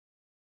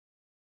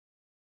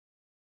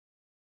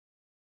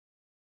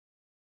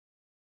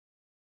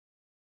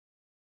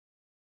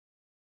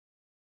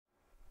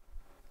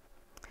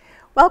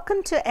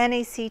Welcome to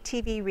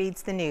NACTV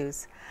Reads the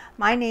News.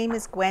 My name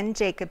is Gwen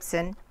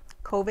Jacobsen,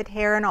 COVID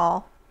hair and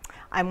all.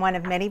 I'm one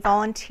of many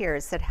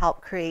volunteers that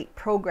help create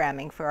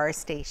programming for our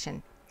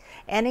station.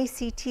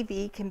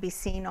 NACTV can be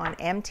seen on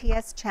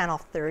MTS Channel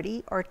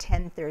 30 or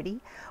 1030,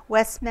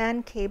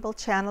 Westman Cable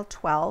Channel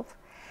 12,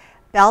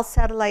 Bell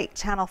Satellite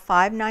Channel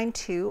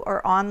 592,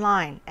 or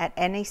online at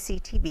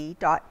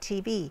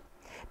nactv.tv.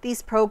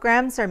 These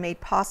programs are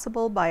made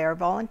possible by our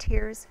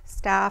volunteers,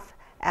 staff,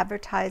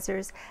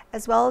 advertisers,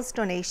 as well as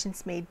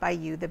donations made by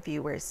you, the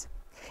viewers.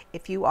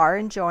 If you are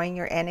enjoying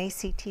your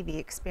NACTV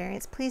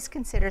experience, please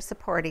consider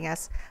supporting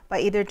us by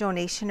either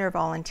donation or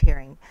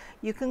volunteering.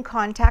 You can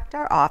contact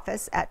our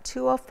office at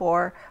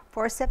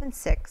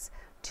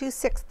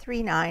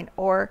 204-476-2639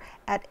 or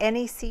at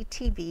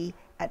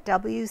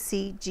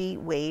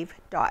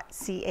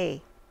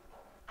nactv@wcgwave.ca.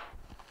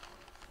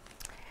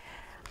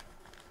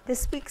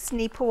 This week's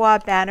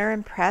Neepawa banner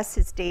and press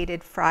is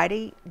dated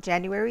Friday,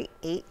 January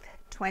 8th,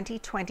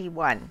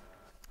 2021.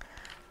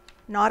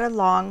 Not a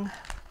long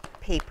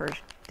paper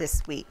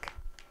this week.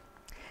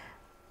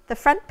 The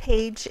front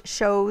page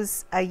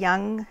shows a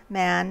young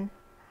man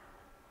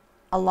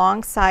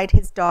alongside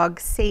his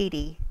dog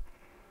Sadie,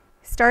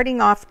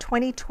 starting off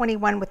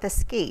 2021 with a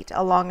skate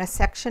along a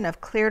section of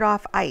cleared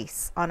off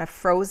ice on a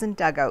frozen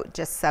dugout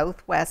just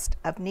southwest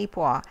of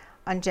Neepawa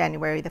on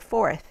January the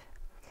 4th.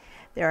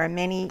 There are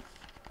many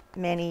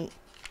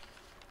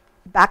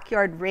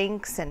backyard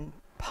rinks and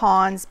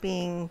ponds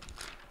being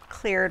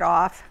cleared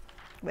off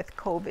with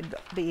COVID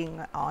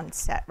being on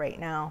set right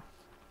now.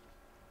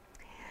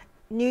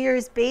 New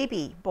Year's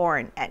baby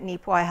born at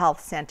Neepawa Health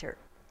Center.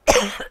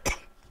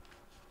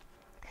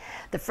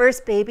 The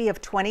first baby of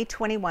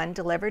 2021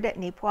 delivered at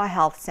Neepawa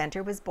Health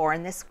Center was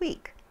born this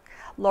week.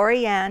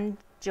 Lori Ann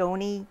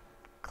Joni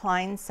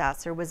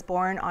Kleinsasser was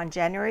born on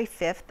January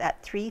 5th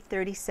at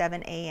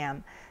 3:37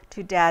 a.m.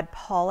 to Dad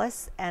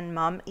Paulus and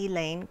Mom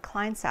Elaine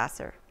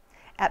Kleinsasser.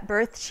 At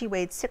birth, she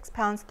weighed 6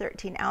 pounds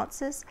 13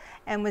 ounces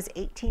and was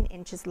 18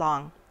 inches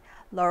long.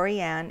 Lori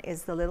Ann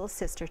is the little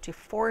sister to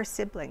 4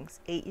 siblings: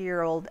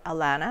 8-year-old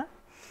Alana,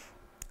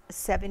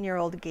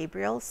 7-year-old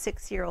Gabriel,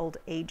 6-year-old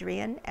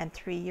Adrian, and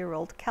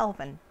 3-year-old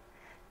Kelvin.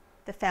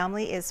 The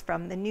family is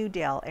from the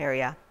Newdale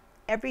area.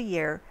 Every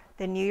year,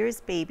 the New Year's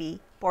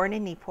baby born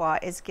in Neepawa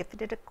is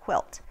gifted a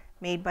quilt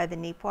made by the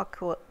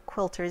Neepawa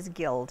Quilters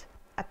Guild.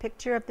 A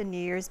picture of the New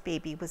Year's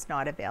baby was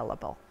not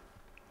available.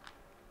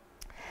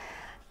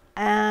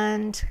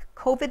 And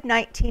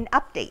COVID-19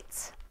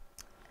 updates.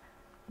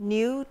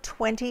 New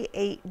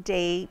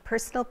 28-day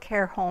personal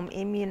care home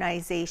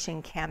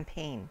immunization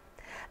campaign.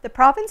 The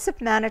province of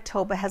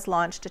Manitoba has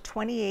launched a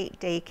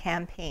 28-day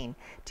campaign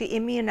to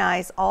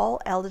immunize all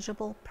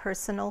eligible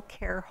personal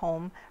care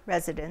home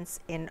residents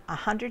in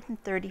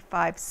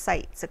 135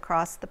 sites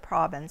across the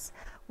province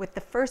with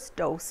the first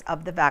dose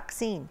of the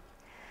vaccine.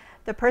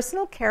 The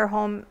personal care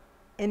home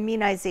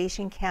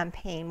immunization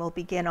campaign will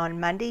begin on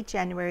Monday,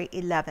 January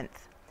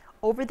 11th.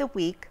 Over the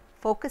week,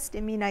 focused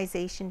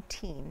immunization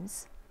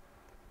teams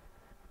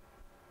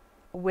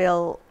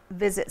will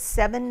visit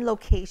 7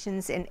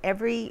 locations in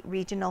every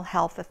regional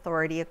health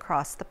authority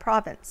across the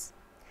province.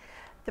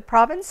 The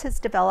province has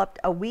developed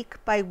a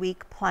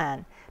week-by-week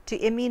plan to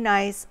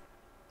immunize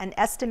an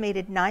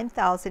estimated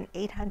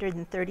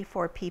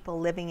 9,834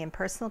 people living in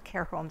personal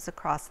care homes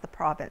across the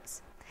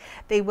province.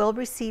 They will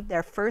receive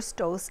their first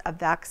dose of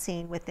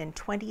vaccine within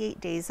 28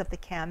 days of the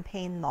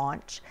campaign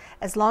launch,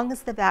 as long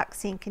as the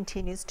vaccine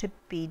continues to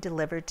be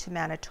delivered to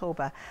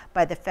Manitoba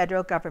by the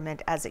federal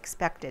government as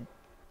expected.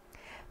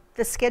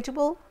 The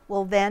schedule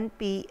will then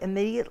be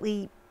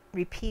immediately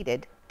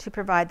repeated to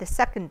provide the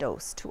second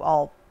dose to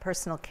all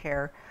personal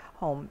care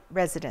home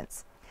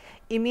residents.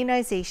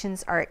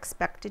 Immunizations are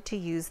expected to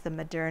use the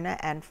Moderna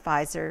and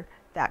Pfizer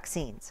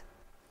vaccines.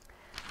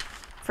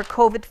 For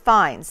COVID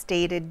fines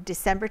dated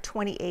December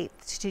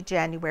 28th to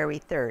January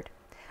 3rd.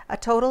 A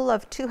total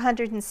of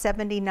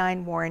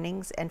 279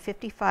 warnings and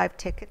 55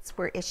 tickets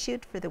were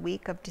issued for the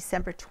week of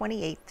December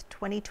 28th,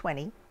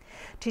 2020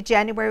 to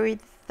January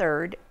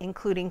 3rd,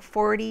 including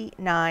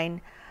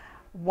 49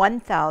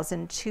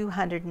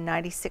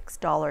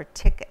 $1,296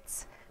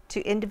 tickets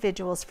to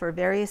individuals for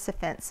various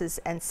offenses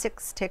and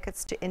 6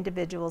 tickets to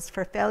individuals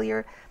for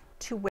failure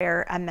to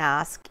wear a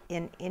mask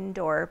in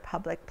indoor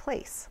public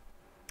place.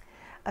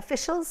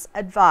 Officials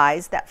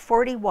advised that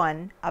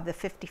 41 of the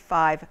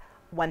 55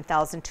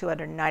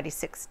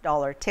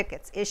 $1,296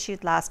 tickets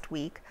issued last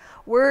week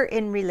were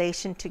in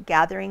relation to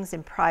gatherings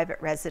in private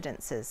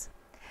residences.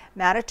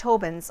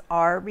 Manitobans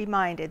are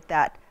reminded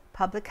that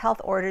public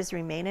health orders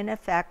remain in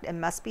effect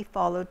and must be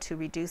followed to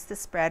reduce the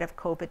spread of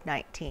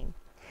COVID-19.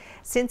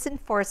 Since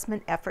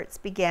enforcement efforts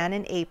began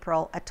in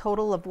April, a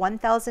total of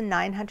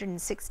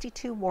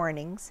 1,962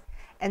 warnings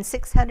and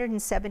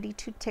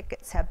 672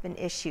 tickets have been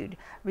issued,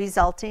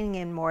 resulting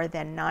in more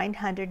than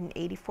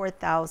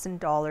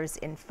 $984,000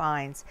 in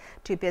fines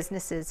to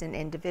businesses and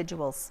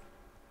individuals.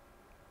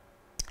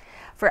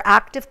 For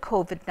active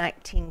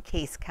COVID-19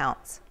 case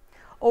counts,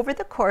 Over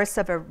the course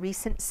of a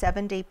recent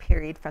 7-day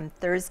period from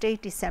Thursday,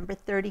 December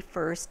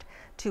 31st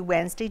to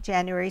Wednesday,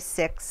 January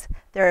 6th,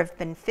 there have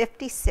been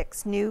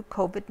 56 new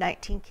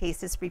COVID-19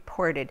 cases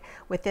reported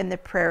within the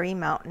Prairie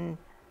Mountain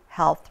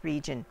Health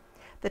Region.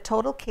 The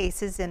total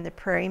cases in the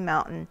Prairie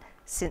Mountain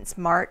since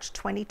March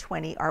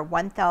 2020 are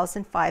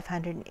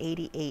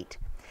 1,588,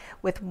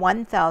 with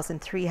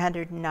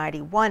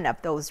 1,391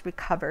 of those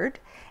recovered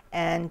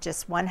and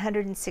just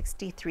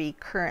 163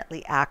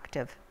 currently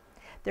active.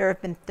 There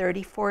have been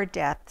 34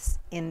 deaths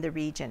in the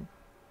region.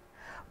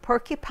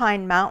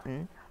 Porcupine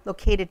Mountain,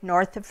 located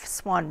north of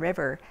Swan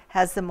River,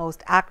 has the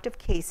most active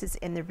cases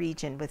in the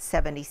region with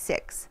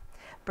 76.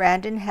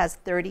 Brandon has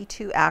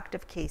 32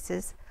 active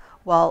cases,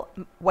 while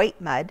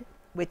White Mud,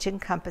 which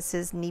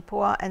encompasses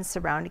Neepawa and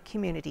surrounding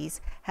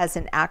communities, has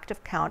an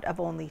active count of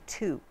only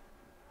 2.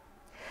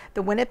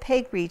 The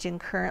Winnipeg region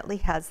currently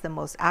has the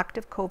most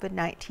active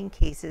COVID-19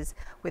 cases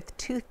with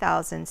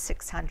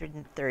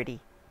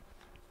 2,630.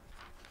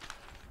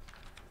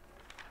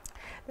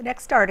 The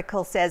next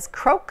article says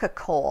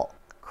Croak-a-Curl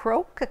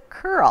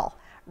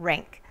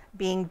rink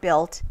being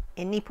built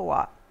in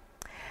Neepawa.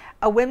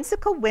 A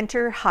whimsical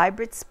winter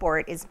hybrid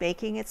sport is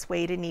making its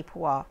way to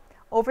Neepawa.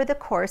 Over the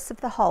course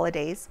of the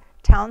holidays,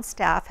 town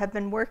staff have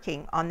been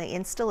working on the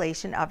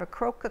installation of a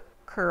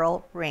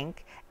Croak-a-Curl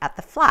rink at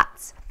the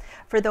Flats.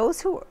 For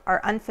those who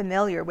are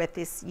unfamiliar with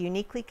this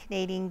uniquely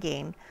Canadian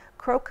game,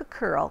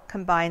 Croak-a-Curl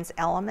combines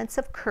elements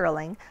of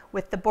curling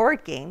with the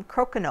board game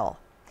Crokinole.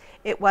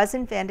 It was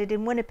invented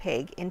in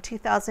Winnipeg in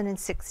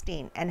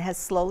 2016 and has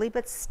slowly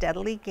but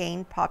steadily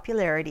gained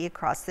popularity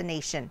across the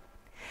nation.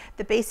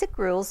 The basic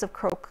rules of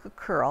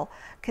Croak-a-Curl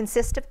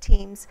consist of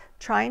teams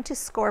trying to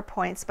score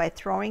points by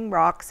throwing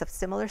rocks of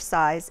similar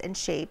size and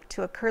shape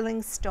to a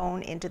curling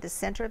stone into the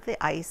center of the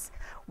ice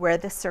where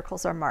the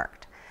circles are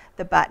marked.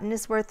 The button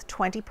is worth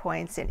 20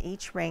 points and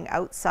each ring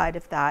outside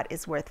of that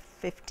is worth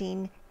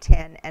 15,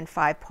 10, and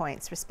 5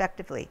 points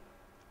respectively.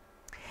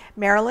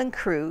 Marilyn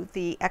Crew,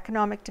 the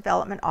Economic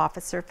Development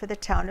Officer for the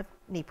town of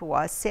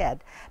Neepawa,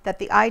 said that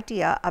the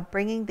idea of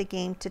bringing the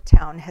game to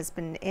town has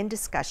been in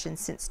discussion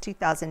since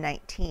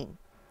 2019.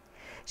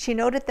 She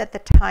noted that the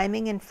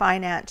timing and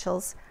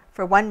financials,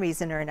 for one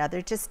reason or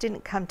another, just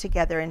didn't come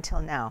together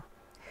until now.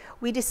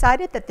 We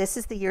decided that this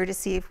is the year to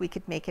see if we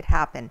could make it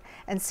happen,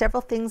 and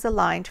several things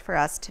aligned for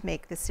us to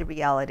make this a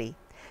reality.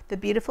 The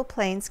Beautiful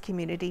Plains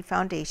Community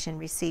Foundation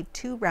received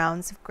 2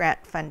 rounds of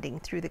grant funding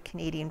through the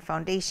Canadian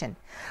Foundation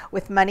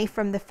with money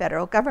from the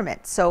federal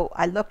government. So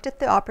I looked at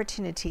the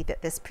opportunity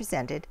that this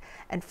presented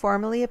and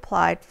formally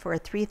applied for a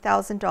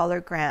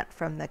 $3,000 grant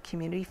from the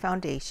Community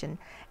Foundation,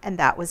 and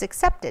that was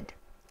accepted,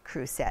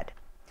 Crew said.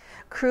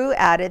 Crew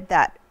added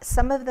that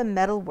some of the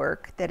metal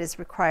work that is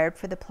required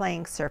for the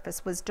playing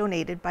surface was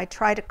donated by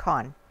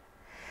Tridacon.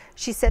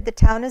 She said the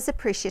town is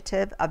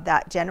appreciative of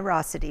that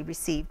generosity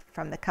received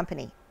from the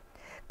company.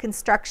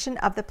 Construction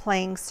of the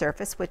playing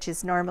surface, which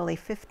is normally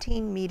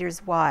 15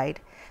 meters wide,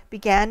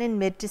 began in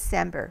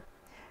mid-December.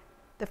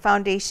 The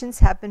foundations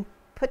have been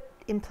put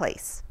in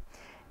place.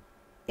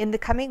 In the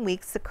coming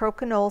weeks, the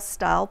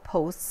Crokinole-style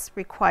posts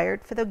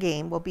required for the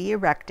game will be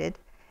erected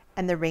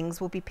and the rings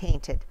will be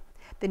painted.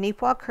 The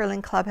Neepawa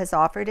Curling Club has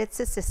offered its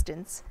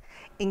assistance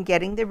in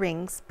getting the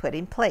rings put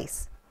in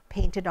place,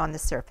 painted on the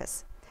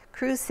surface.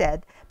 Crew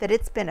said that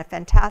it's been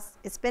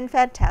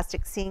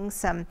fantastic seeing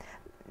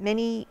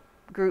many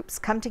groups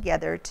come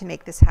together to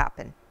make this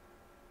happen.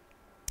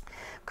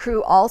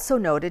 Crew also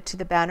noted to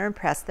the Banner and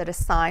Press that a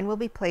sign will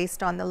be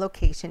placed on the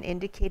location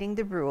indicating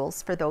the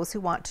rules for those who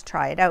want to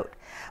try it out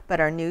but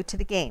are new to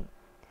the game.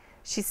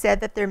 She said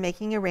that they're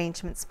making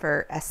arrangements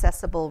for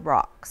accessible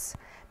rocks.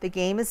 The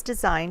game is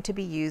designed to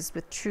be used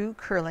with true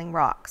curling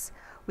rocks.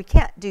 We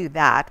can't do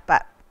that,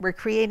 but we're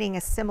creating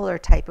a similar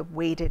type of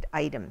weighted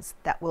items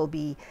that will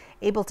be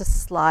able to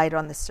slide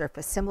on the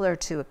surface, similar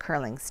to a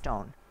curling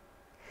stone.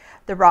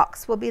 The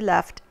rocks will be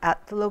left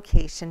at the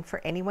location for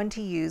anyone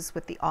to use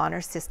with the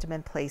honor system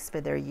in place for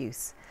their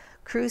use.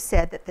 Crew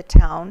said that the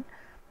town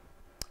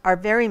are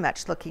very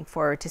much looking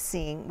forward to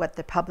seeing what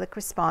the public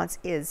response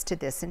is to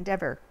this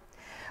endeavor.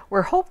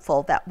 We're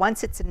hopeful that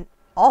once it's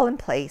all in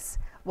place,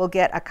 we'll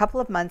get a couple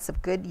of months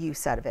of good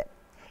use out of it.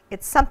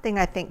 It's something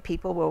I think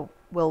people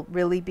will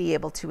really be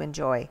able to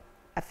enjoy,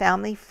 a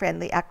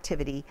family-friendly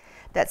activity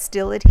that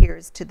still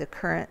adheres to the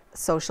current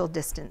social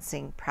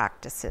distancing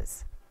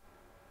practices.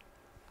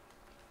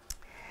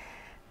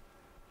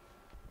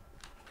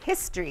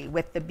 History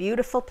with the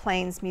Beautiful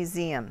Plains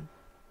Museum,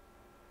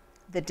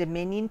 the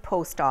Dominion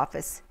Post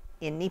Office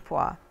in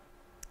Neepawa.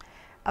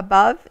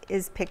 Above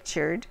is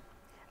pictured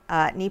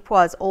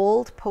Neepawa's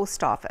old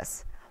post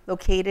office,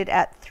 located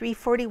at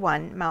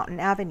 341 Mountain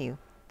Avenue.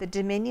 The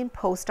Dominion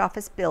Post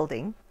Office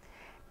building,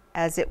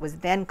 as it was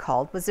then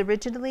called, was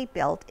originally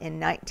built in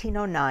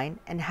 1909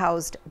 and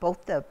housed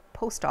both the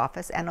post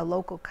office and a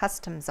local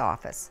customs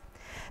office.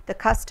 The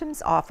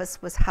customs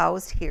office was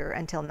housed here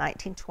until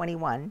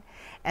 1921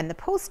 and the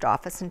post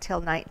office until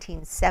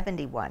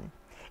 1971.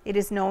 It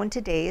is known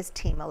today as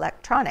Team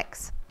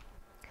Electronics.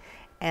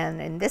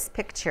 And in this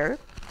picture,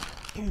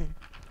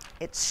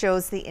 It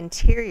shows the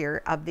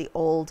interior of the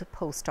old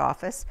post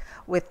office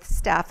with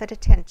staff at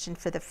attention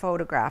for the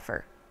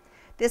photographer.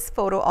 This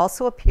photo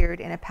also appeared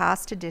in a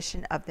past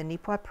edition of the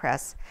Neepawa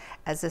Press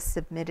as a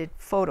submitted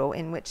photo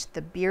in which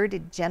the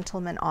bearded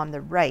gentleman on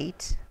the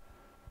right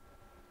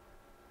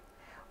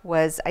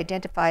was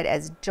identified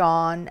as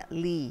John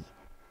Lee.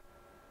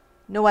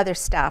 No other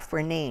staff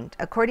were named.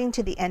 According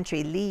to the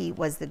entry, Lee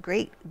was the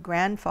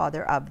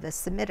great-grandfather of the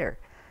submitter,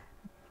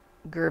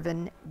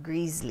 Gervin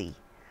Greasley.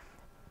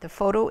 The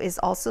photo is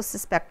also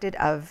suspected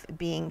of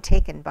being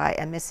taken by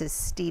a Mrs.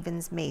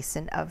 Stevens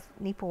Mason of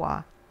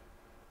Neepawa.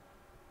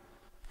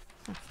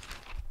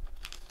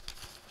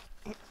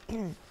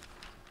 And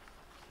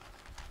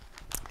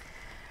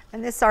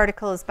this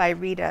article is by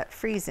Rita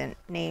Friesen,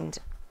 named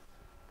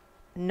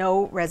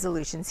No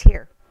Resolutions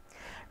Here.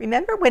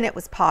 Remember when it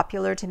was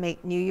popular to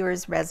make New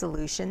Year's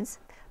resolutions?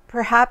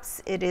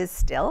 Perhaps it is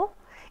still.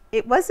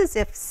 It was as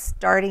if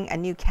starting a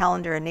new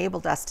calendar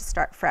enabled us to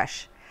start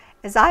fresh.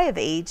 As I have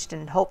aged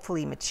and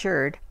hopefully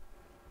matured,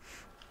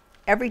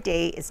 every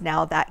day is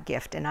now that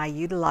gift, and I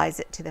utilize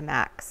it to the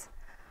max.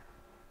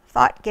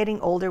 Thought getting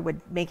older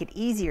would make it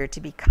easier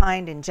to be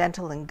kind and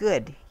gentle and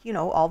good. You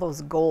know, all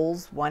those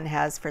goals one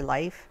has for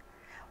life.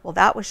 Well,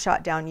 that was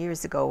shot down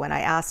years ago when I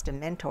asked a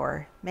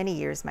mentor, many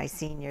years my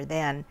senior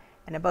then,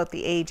 and about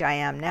the age I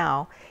am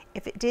now,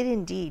 if it did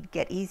indeed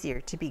get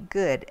easier to be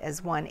good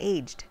as one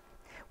aged.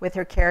 With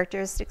her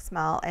characteristic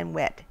smile and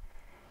wit,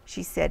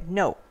 she said,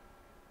 "No,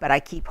 but I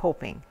keep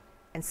hoping."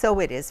 And so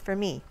it is for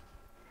me.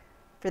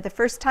 For the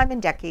first time in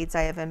decades,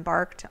 I have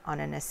embarked on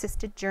an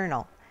assisted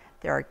journal.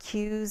 There are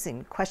cues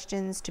and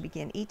questions to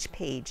begin each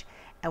page,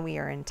 and we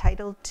are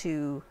entitled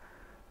to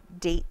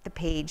date the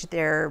page,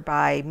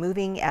 thereby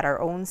moving at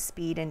our own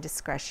speed and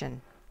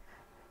discretion.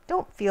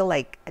 Don't feel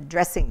like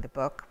addressing the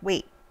book.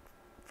 Wait,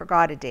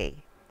 forgot a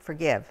day,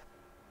 forgive.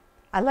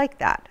 I like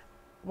that.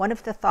 One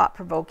of the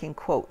thought-provoking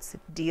quotes,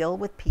 deal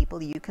with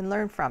people you can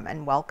learn from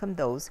and welcome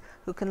those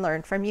who can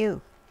learn from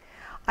you.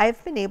 I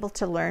have been able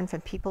to learn from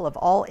people of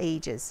all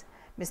ages.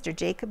 Mr.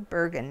 Jacob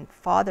Bergen,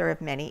 father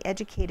of many,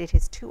 educated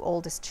his two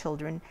oldest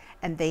children,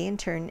 and they in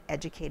turn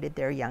educated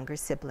their younger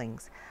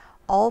siblings.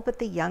 All but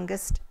the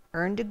youngest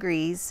earned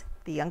degrees,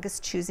 the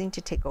youngest choosing to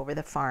take over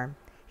the farm.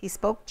 He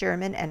spoke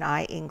German and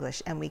I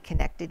English, and we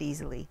connected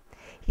easily.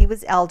 He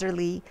was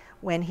elderly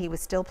when he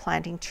was still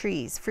planting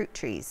trees, fruit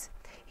trees.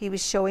 He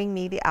was showing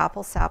me the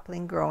apple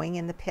sapling growing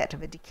in the pit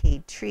of a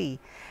decayed tree.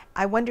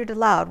 I wondered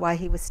aloud why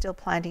he was still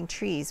planting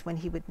trees when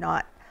he would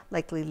not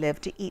likely live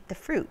to eat the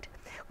fruit.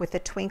 With a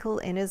twinkle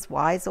in his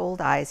wise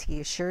old eyes, he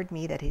assured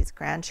me that his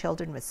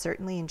grandchildren would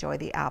certainly enjoy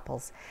the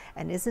apples.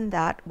 And isn't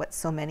that what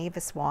so many of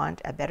us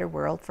want, a better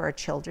world for our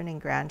children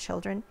and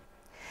grandchildren?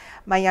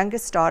 My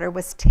youngest daughter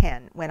was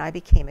 10 when I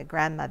became a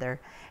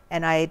grandmother,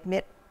 and I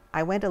admit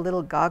I went a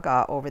little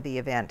gaga over the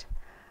event.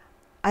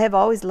 I have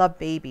always loved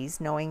babies,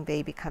 knowing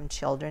they become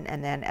children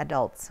and then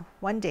adults.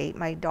 One day,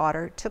 my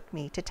daughter took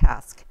me to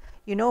task.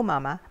 "You know,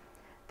 Mama,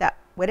 that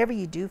whatever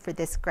you do for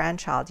this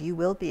grandchild, you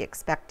will be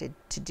expected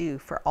to do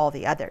for all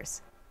the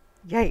others."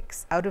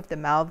 Yikes, out of the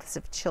mouths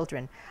of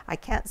children. I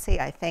can't say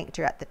I thanked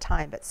her at the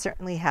time, but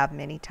certainly have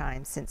many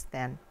times since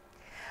then.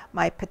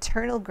 My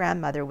paternal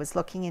grandmother was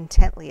looking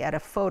intently at a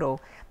photo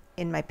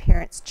in my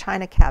parents'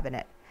 china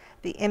cabinet.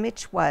 The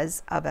image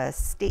was of a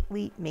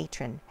stately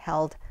matron,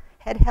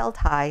 head held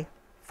high,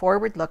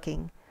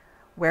 forward-looking,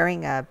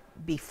 wearing a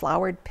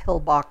beflowered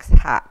pillbox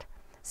hat.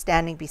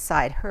 Standing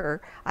beside her,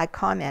 I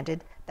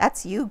commented,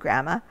 "That's you,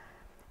 Grandma."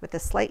 With a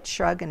slight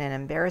shrug and an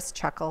embarrassed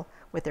chuckle,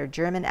 with her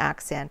German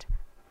accent,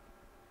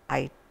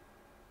 I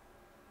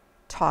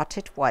taught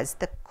it was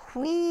the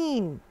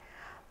Queen.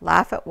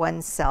 Laugh at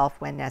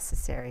oneself when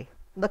necessary.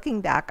 Looking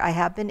back, I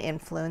have been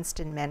influenced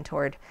and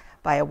mentored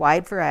by a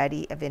wide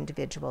variety of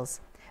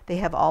individuals. They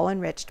have all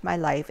enriched my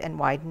life and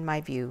widened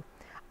my view.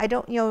 I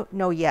don't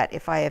know yet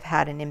if I have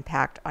had an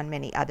impact on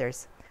many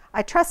others.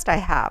 I trust I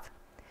have.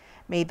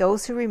 May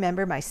those who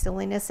remember my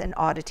silliness and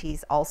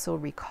oddities also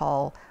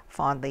recall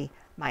fondly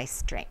my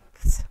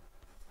strengths.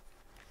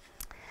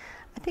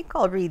 I think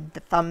I'll read the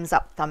thumbs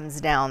up,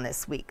 thumbs down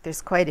this week.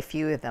 There's quite a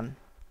few of them.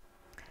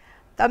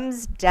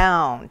 Thumbs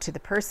down to the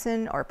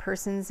person or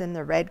persons in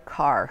the red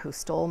car who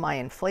stole my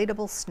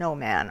inflatable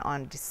snowman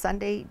on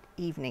Sunday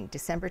evening,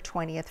 December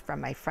 20th,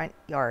 from my front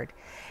yard.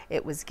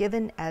 It was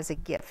given as a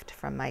gift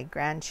from my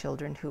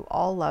grandchildren, who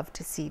all loved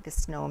to see the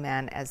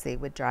snowman as they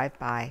would drive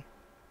by.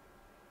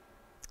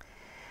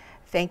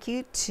 Thank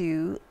you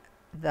to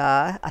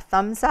a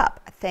thumbs up.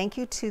 Thank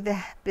you to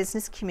the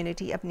business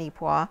community of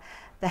Neepawa,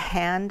 the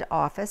Hand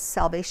Office,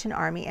 Salvation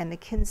Army, and the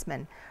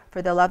Kinsmen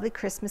for the lovely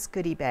Christmas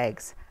goodie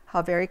bags.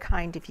 How very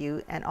kind of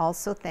you, and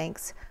also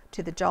thanks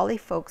to the jolly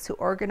folks who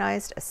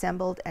organized,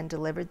 assembled, and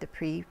delivered the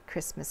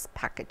pre-Christmas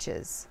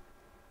packages.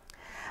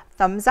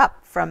 Thumbs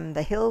up from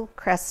the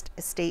Hillcrest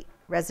Estate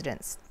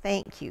residents.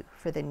 Thank you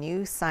for the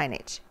new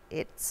signage.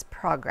 It's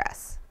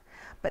progress.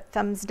 But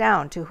thumbs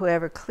down to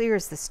whoever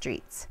clears the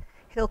streets.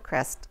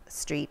 Hillcrest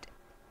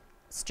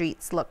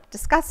streets look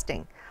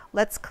disgusting.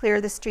 Let's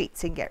clear the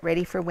streets and get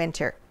ready for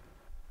winter.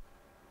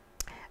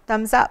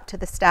 Thumbs up to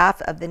the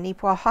staff of the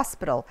Neepawa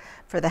Hospital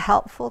for the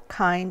helpful,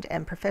 kind,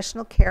 and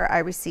professional care I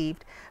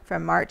received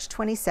from March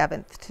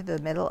 27th to the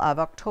middle of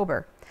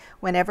October.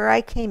 Whenever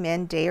I came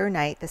in, day or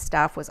night, the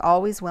staff was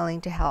always willing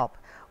to help.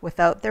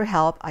 Without their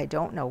help, I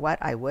don't know what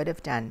I would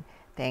have done.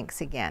 Thanks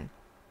again.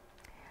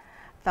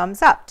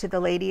 Thumbs up to the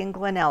lady in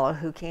Glenella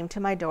who came to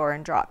my door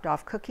and dropped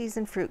off cookies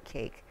and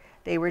fruitcake.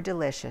 They were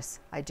delicious.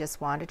 I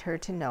just wanted her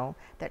to know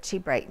that she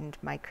brightened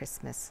my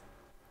Christmas.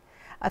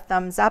 A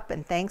thumbs up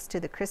and thanks to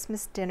the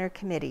Christmas Dinner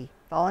Committee,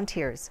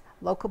 volunteers,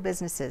 local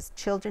businesses,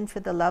 children for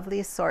the lovely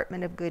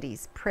assortment of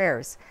goodies,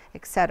 prayers,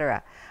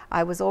 etc.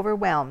 I was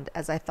overwhelmed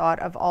as I thought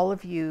of all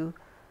of you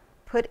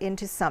put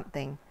into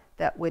something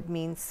that would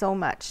mean so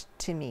much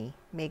to me.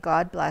 May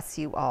God bless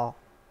you all.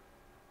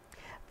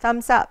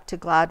 Thumbs up to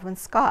Gladwin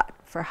Scott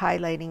for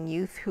highlighting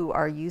youth who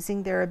are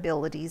using their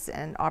abilities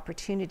and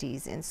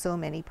opportunities in so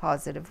many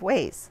positive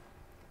ways.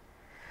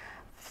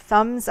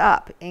 Thumbs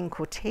up in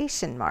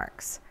quotation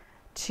marks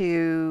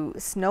to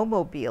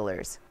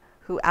snowmobilers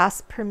who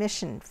ask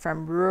permission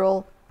from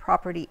rural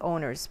property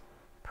owners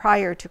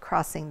prior to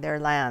crossing their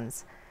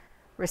lands.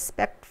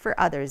 Respect for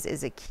others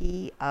is a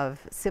key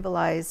of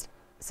civilized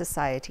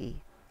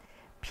society.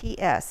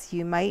 P.S.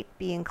 You might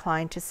be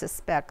inclined to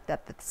suspect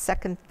that the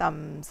second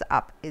thumbs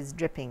up is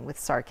dripping with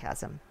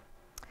sarcasm.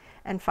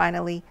 And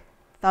finally,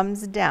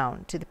 thumbs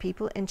down to the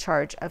people in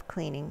charge of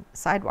cleaning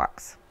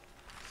sidewalks.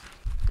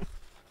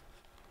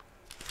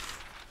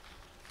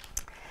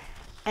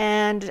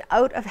 And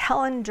out of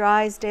Helen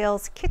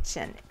Drysdale's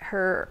kitchen,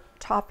 her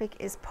topic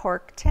is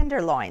pork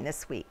tenderloin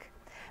this week.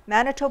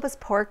 Manitoba's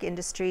pork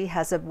industry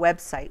has a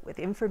website with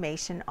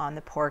information on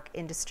the pork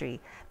industry,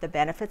 the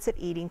benefits of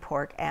eating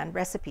pork, and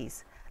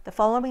recipes. The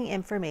following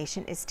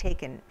information is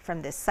taken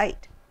from this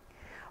site.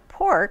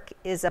 Pork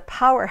is a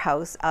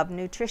powerhouse of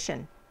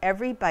nutrition.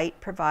 Every bite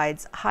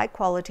provides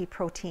high-quality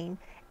protein,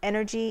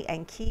 energy,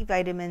 and key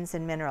vitamins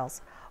and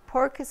minerals.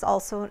 Pork is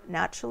also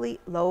naturally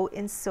low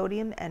in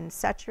sodium and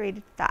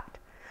saturated fat.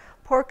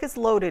 Pork is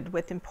loaded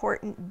with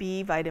important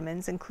B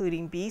vitamins,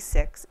 including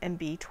B6 and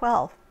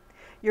B12.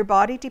 Your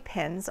body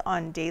depends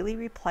on daily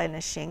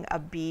replenishing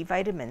of B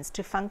vitamins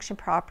to function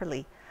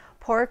properly.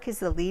 Pork is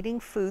the leading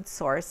food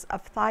source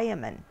of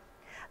thiamine.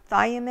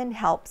 Thiamine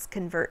helps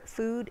convert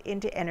food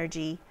into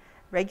energy,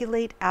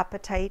 regulate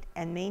appetite,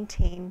 and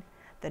maintain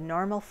the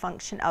normal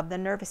function of the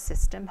nervous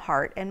system,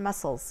 heart, and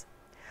muscles.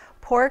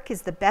 Pork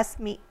is the best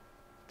meat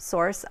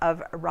source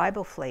of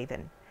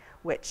riboflavin,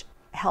 which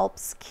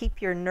helps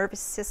keep your nervous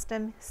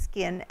system,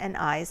 skin, and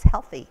eyes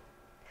healthy.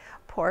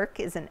 Pork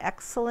is an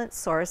excellent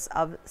source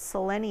of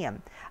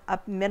selenium, a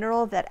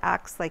mineral that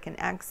acts like an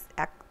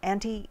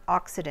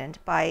antioxidant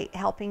by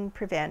helping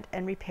prevent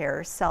and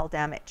repair cell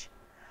damage.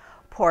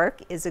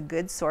 Pork is a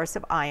good source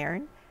of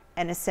iron,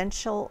 an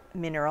essential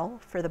mineral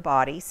for the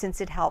body since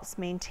it helps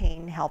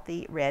maintain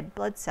healthy red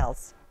blood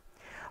cells.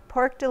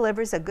 Pork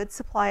delivers a good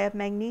supply of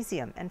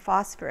magnesium and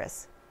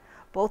phosphorus.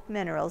 Both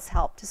minerals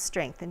help to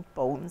strengthen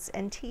bones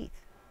and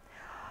teeth.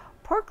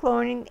 Pork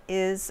loin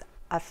is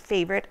a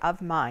favorite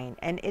of mine,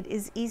 and it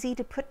is easy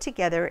to put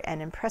together and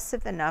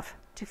impressive enough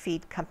to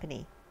feed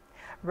company.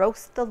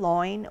 Roast the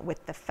loin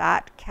with the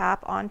fat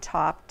cap on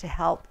top to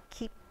help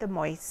keep the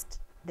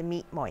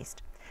meat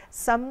moist.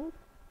 Some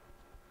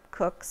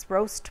cooks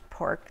roast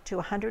pork to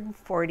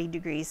 140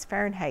 degrees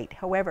Fahrenheit.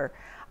 However,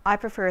 I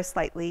prefer a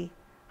slightly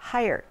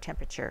higher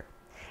temperature.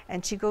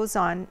 And she goes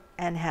on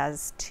and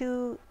has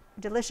 2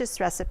 delicious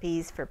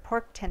recipes for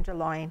pork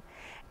tenderloin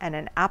and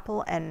an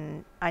apple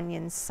and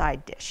onion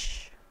side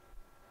dish.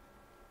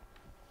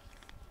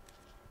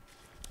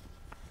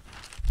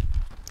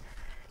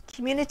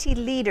 Community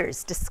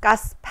leaders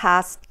discuss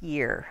past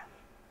year.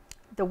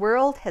 The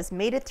world has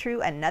made it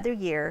through another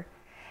year,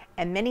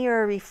 and many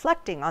are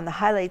reflecting on the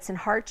highlights and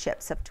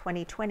hardships of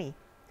 2020.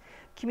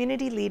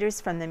 Community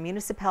leaders from the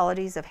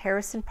municipalities of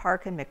Harrison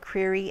Park and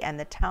McCreary and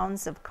the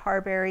towns of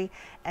Carberry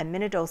and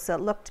Minnedosa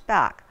looked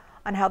back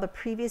on how the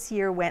previous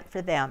year went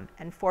for them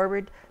and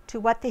forward to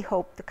what they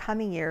hope the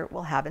coming year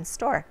will have in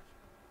store.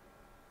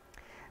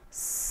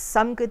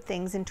 Some good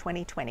things in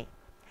 2020.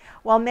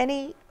 While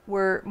many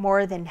were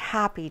more than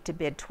happy to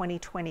bid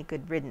 2020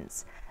 good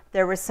riddance,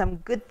 there were some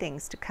good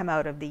things to come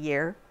out of the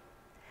year.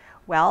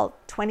 Well,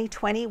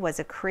 2020 was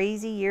a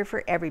crazy year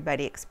for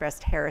everybody,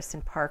 expressed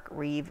Harrison Park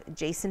Reeve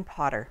Jason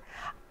Potter.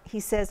 He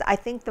says, I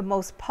think the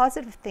most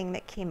positive thing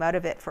that came out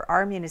of it for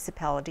our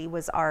municipality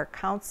was our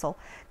council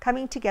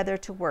coming together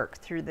to work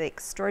through the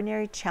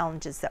extraordinary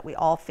challenges that we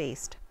all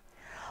faced.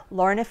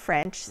 Lorna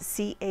French,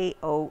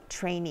 CAO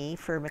trainee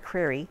for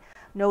McCreary,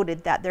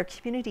 noted that their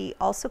community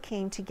also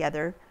came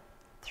together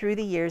through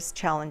the year's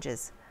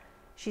challenges.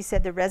 She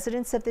said the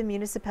residents of the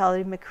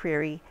municipality of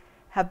McCreary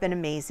have been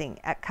amazing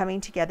at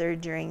coming together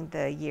during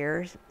the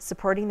year,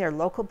 supporting their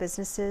local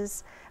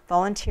businesses,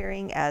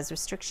 volunteering as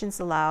restrictions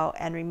allow,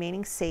 and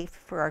remaining safe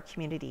for our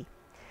community.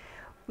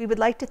 We would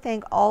like to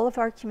thank all of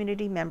our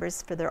community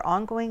members for their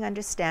ongoing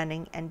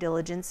understanding and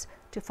diligence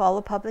to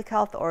follow public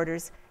health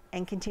orders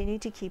and continue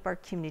to keep our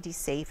community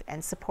safe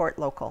and support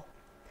local.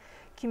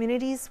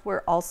 Communities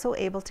were also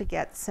able to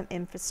get some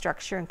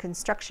infrastructure and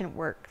construction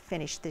work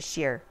finished this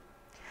year.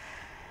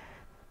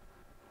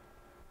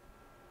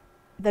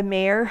 The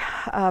Mayor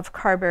of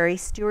Carberry,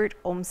 Stuart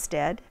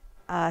Olmsted,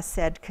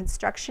 said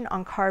construction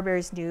on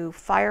Carberry's new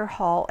fire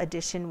hall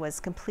addition was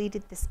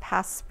completed this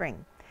past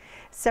spring.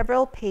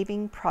 Several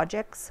paving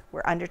projects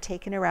were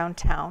undertaken around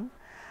town.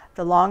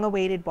 The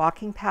long-awaited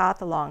walking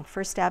path along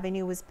First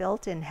Avenue was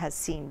built and has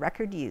seen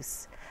record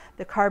use.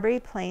 The Carberry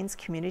Plains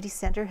Community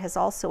Centre has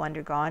also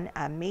undergone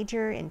a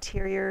major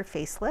interior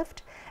facelift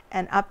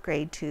and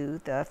upgrade to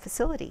the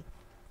facility.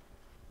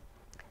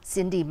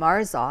 Cindy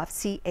Marzoff,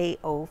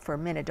 CAO for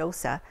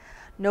Minnedosa,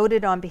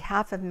 noted on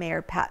behalf of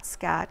Mayor Pat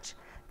Scatch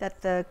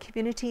that the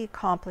community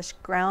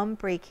accomplished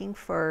groundbreaking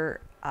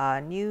for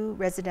new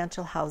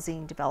residential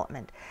housing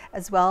development,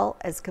 as well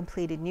as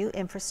completed new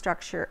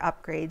infrastructure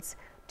upgrades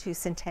to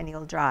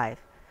Centennial Drive.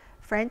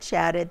 French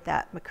added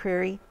that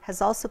McCreary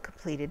has also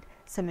completed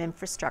some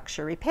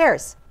infrastructure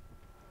repairs.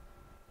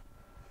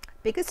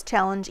 Biggest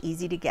challenge,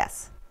 easy to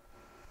guess.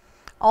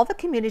 All the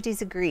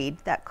communities agreed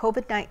that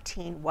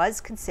COVID-19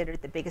 was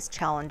considered the biggest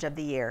challenge of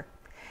the year.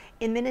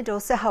 In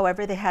Minnedosa,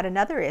 however, they had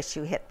another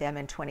issue hit them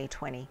in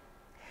 2020.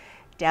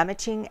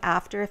 Damaging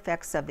after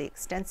effects of the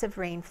extensive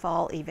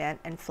rainfall event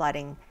and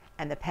flooding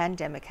and the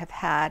pandemic have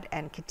had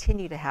and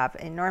continue to have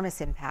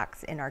enormous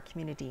impacts in our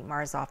community,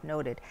 Marzoff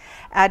noted,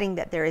 adding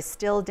that there is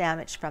still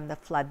damage from the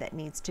flood that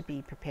needs to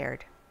be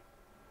prepared.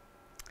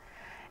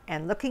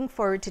 And looking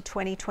forward to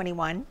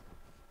 2021,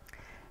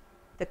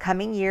 the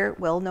coming year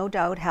will no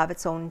doubt have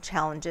its own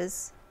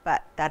challenges,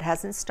 but that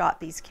hasn't stopped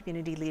these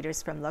community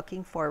leaders from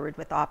looking forward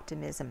with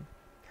optimism.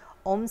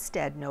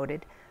 Olmsted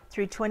noted,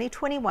 through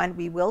 2021,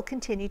 we will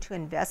continue to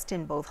invest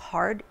in both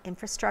hard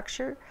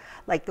infrastructure,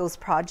 like those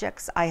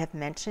projects I have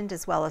mentioned,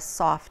 as well as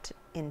soft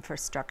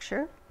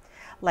infrastructure,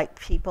 like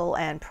people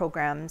and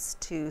programs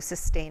to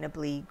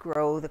sustainably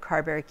grow the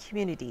Carberry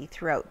community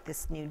throughout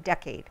this new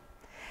decade.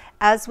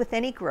 As with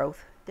any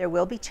growth, there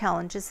will be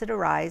challenges that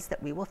arise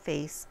that we will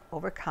face,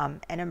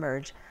 overcome, and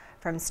emerge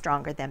from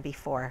stronger than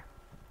before.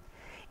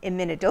 In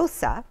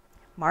Minnedosa,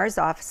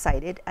 Marzoff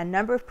cited a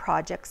number of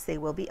projects they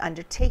will be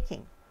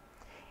undertaking.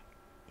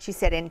 She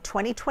said, in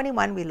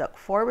 2021, we look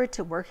forward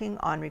to working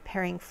on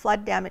repairing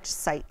flood-damaged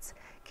sites,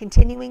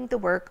 continuing the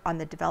work on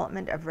the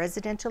development of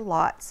residential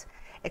lots,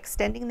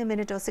 extending the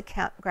Minnedosa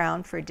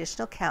campground for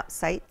additional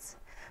campsites,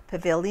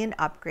 pavilion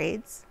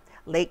upgrades,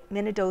 Lake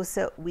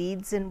Minnedosa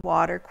weeds and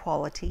water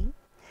quality,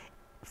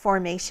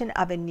 formation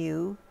of a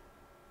new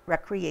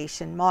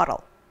recreation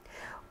model.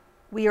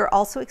 We are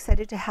also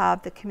excited to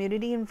have the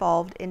community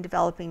involved in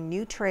developing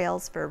new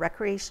trails for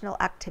recreational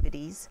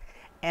activities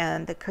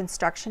and the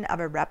construction of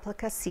a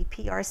replica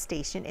CPR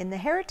station in the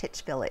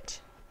Heritage Village.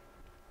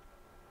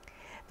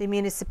 The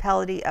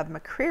municipality of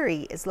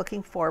McCreary is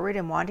looking forward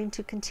and wanting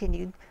to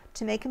continue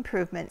to make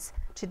improvements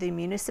to the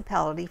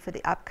municipality for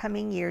the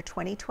upcoming year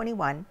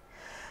 2021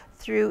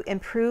 through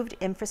improved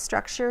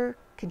infrastructure,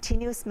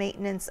 continuous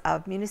maintenance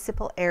of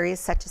municipal areas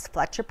such as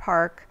Fletcher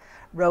Park,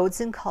 roads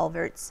and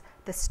culverts,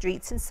 the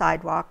streets and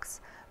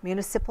sidewalks,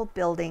 municipal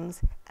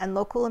buildings, and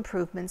local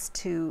improvements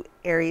to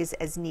areas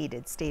as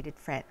needed, stated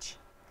French.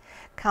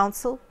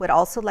 Council would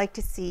also like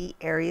to see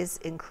areas,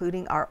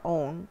 including our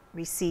own,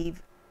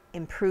 receive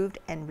improved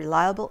and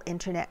reliable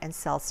internet and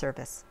cell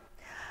service.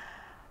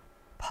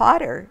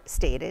 Potter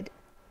stated,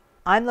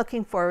 I'm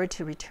looking forward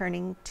to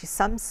returning to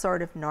some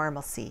sort of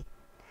normalcy.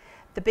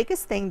 The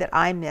biggest thing that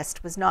I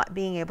missed was not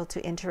being able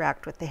to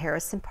interact with the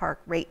Harrison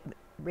Park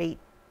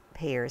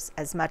ratepayers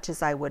as much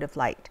as I would have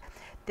liked.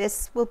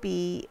 This will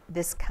be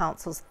this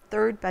council's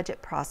third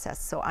budget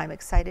process, so I'm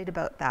excited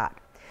about that.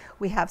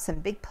 We have some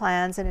big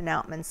plans and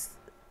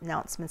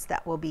announcements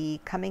that will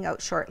be coming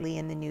out shortly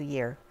in the new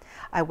year.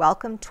 I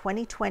welcome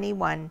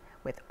 2021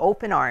 with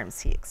open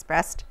arms, he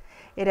expressed.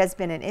 It has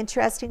been an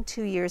interesting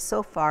 2 years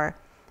so far,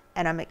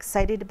 and I'm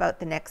excited about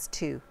the next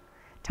 2.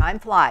 Time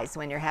flies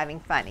when you're having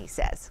fun, he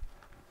says.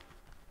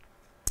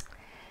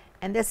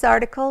 And this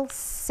article,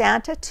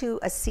 Santa to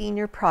a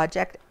Senior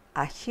Project,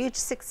 a huge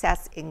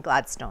success in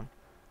Gladstone.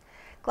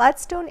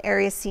 Gladstone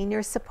Area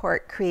Senior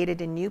Support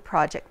created a new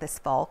project this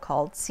fall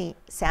called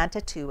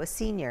Santa to a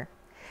Senior.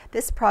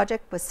 This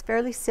project was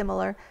fairly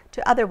similar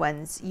to other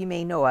ones you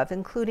may know of,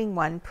 including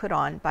one put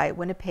on by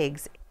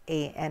Winnipeg's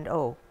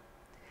A&O.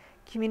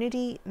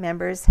 Community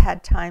members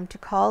had time to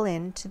call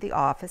in to the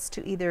office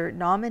to either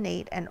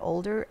nominate an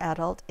older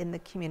adult in the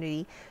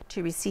community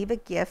to receive a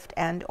gift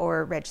and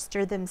or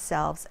register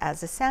themselves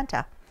as a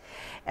Santa.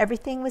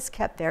 Everything was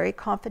kept very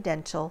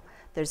confidential.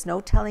 There's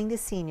no telling the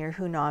senior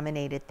who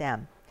nominated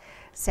them.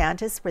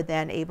 Santas were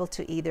then able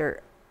to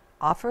either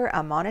offer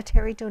a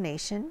monetary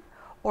donation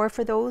or,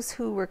 for those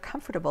who were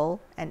comfortable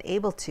and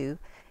able to,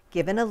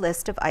 given a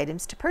list of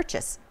items to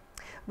purchase.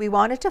 We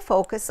wanted to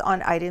focus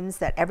on items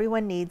that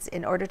everyone needs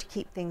in order to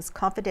keep things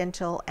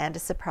confidential and a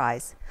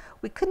surprise.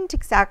 We couldn't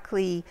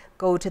exactly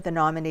go to the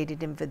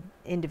nominated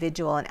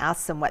individual and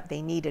ask them what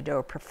they needed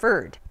or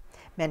preferred,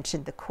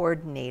 mentioned the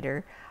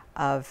coordinator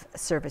of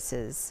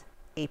services,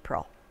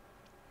 April.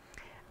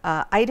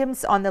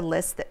 Items on the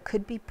list that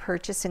could be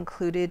purchased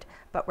included,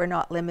 but were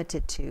not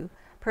limited to,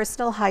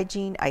 personal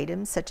hygiene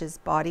items such as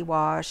body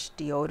wash,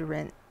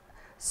 deodorant,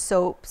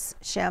 soaps,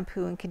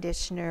 shampoo and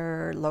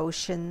conditioner,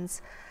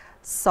 lotions,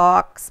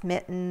 socks,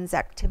 mittens,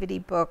 activity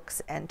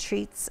books, and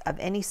treats of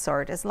any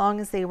sort, as long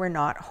as they were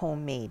not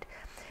homemade,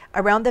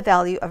 around the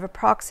value of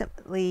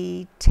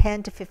approximately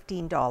 $10 to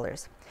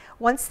 $15.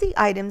 Once the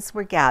items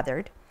were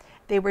gathered,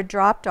 they were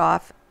dropped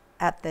off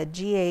at the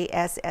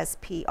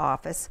GASSP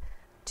office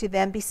to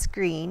then be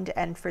screened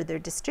and further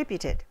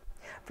distributed.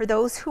 For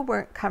those who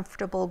weren't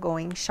comfortable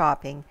going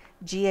shopping,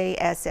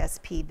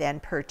 GASSP then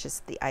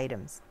purchased the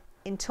items.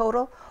 In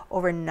total,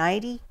 over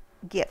 90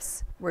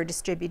 gifts were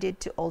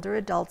distributed to older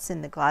adults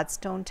in the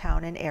Gladstone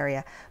town and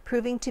area,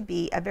 proving to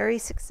be a very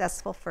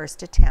successful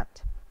first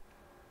attempt.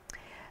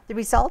 The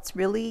results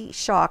really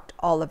shocked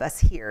all of us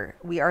here.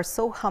 We are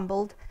so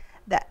humbled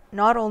that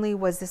not only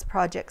was this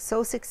project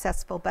so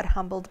successful, but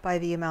humbled by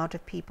the amount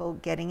of people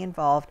getting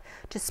involved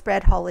to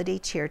spread holiday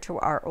cheer to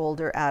our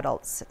older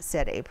adults,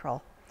 said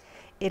April.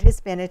 It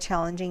has been a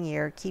challenging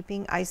year,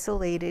 keeping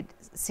isolated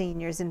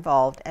seniors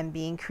involved and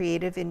being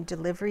creative in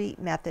delivery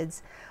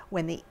methods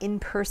when the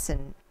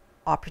in-person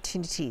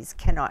opportunities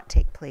cannot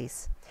take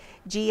place.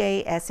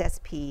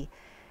 GASSP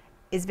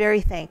is very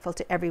thankful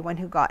to everyone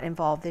who got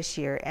involved this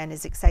year and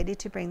is excited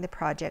to bring the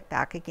project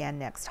back again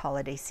next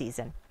holiday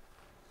season.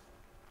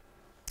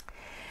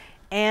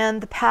 And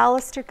the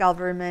Pallister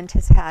government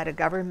has had a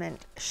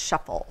government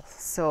shuffle,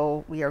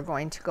 so we are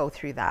going to go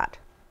through that.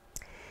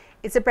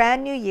 It's a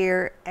brand new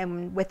year,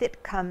 and with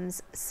it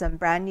comes some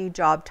brand new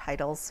job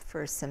titles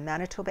for some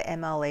Manitoba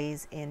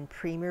MLAs in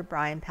Premier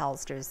Brian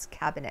Pallister's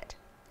cabinet.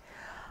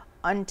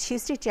 On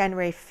Tuesday,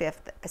 January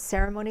 5th, a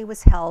ceremony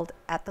was held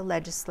at the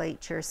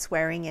legislature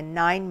swearing in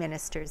 9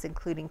 ministers,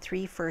 including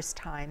 3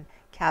 first-time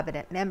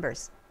cabinet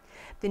members.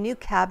 The new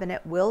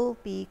cabinet will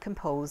be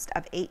composed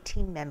of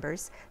 18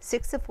 members,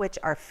 6 of which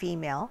are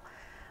female,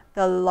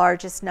 the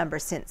largest number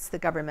since the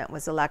government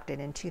was elected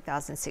in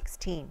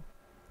 2016.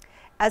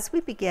 As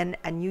we begin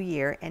a new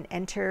year and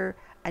enter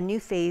a new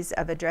phase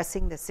of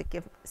addressing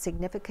the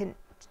significant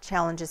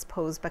challenges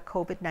posed by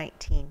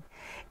COVID-19,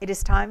 it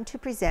is time to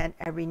present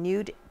a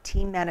renewed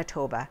Team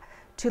Manitoba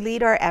to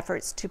lead our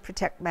efforts to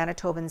protect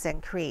Manitobans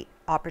and create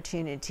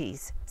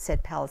opportunities,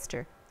 said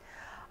Pallister.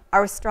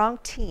 Our strong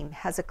team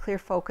has a clear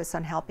focus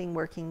on helping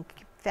working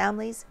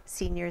families,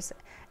 seniors,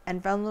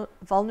 and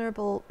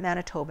vulnerable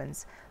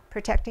Manitobans,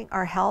 protecting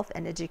our health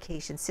and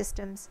education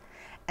systems,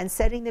 and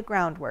setting the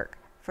groundwork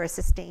for a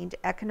sustained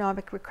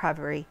economic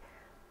recovery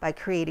by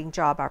creating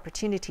job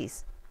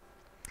opportunities.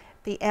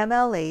 The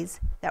MLAs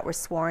that were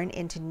sworn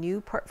into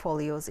new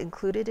portfolios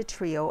included a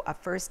trio of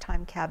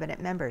first-time cabinet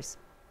members.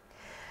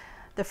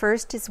 The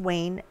first is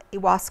Wayne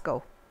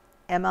Iwasko,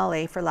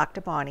 MLA for Lac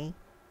du Bonny,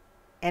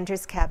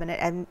 enters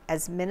cabinet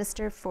as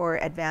Minister for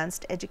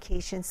Advanced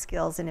Education,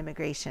 Skills and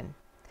Immigration.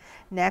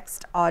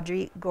 Next,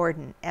 Audrey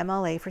Gordon,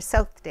 MLA for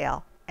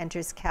Southdale,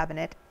 enters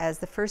cabinet as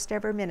the first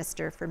ever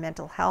Minister for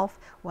Mental Health,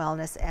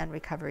 Wellness and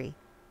Recovery.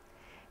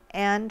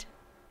 And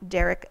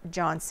Derek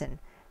Johnson,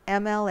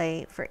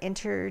 MLA for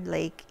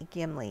Interlake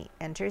Gimli,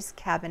 enters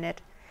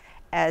cabinet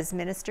as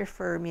Minister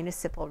for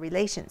Municipal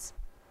Relations.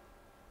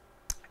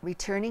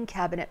 Returning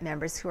cabinet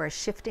members who are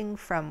shifting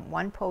from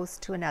one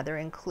post to another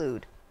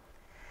include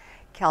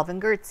Calvin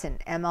Gertson,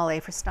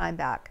 MLA for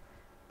Steinbach,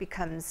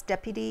 becomes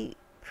Deputy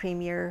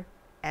Premier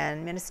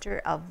and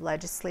Minister of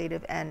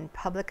Legislative and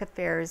Public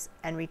Affairs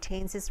and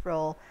retains his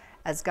role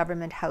as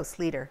Government House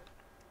Leader.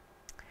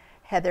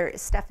 Heather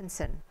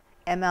Stephenson,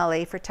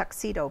 MLA for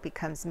Tuxedo,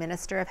 becomes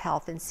Minister of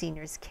Health and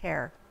Seniors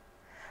Care.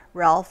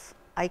 Ralph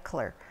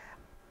Eichler,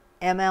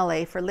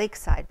 MLA for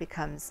Lakeside,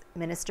 becomes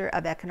Minister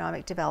of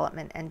Economic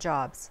Development and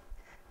Jobs.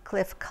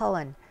 Cliff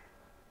Cullen,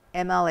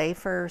 MLA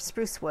for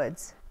Spruce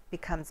Woods,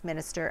 becomes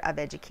Minister of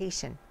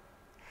Education.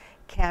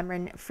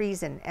 Cameron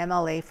Friesen,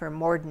 MLA for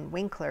Morden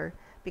Winkler,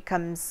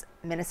 becomes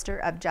Minister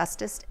of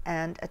Justice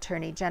and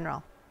Attorney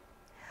General.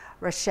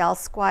 Rochelle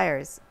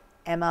Squires,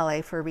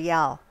 MLA for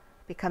Riel,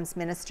 becomes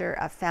Minister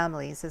of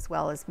Families as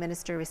well as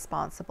Minister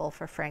responsible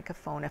for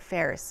Francophone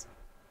Affairs.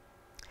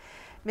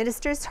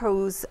 Ministers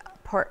whose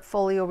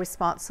portfolio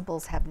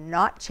responsibles have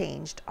not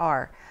changed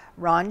are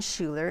Ron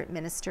Schuler,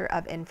 Minister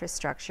of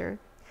Infrastructure,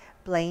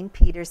 Blaine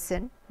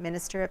Peterson,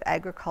 Minister of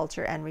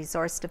Agriculture and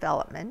Resource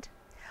Development,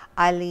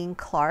 Eileen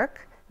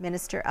Clark,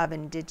 Minister of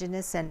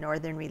Indigenous and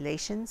Northern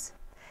Relations,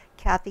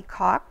 Kathy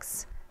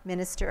Cox,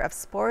 Minister of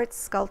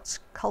Sports,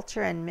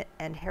 Culture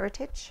and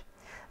Heritage,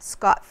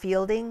 Scott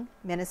Fielding,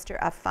 Minister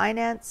of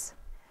Finance,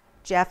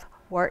 Jeff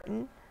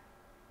Wharton,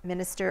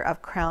 Minister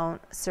of Crown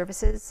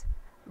Services,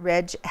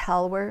 Reg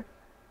Helwer,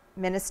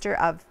 Minister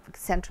of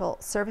Central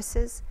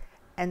Services,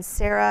 and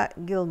Sarah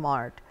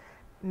Gilmard,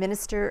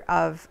 Minister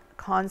of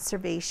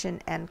Conservation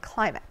and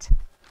Climate.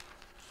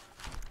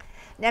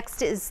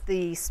 Next is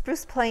the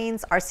Spruce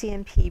Plains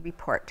RCMP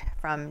report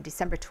from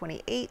December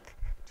 28th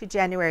to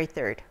January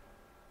 3rd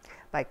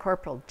by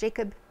Corporal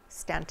Jacob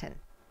Stanton.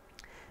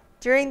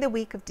 During the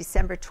week of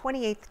December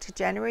 28th to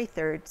January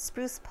 3rd,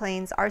 Spruce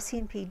Plains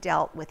RCMP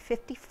dealt with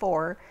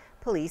 54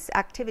 police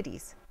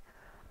activities.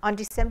 On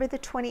December the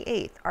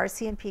 28th,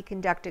 RCMP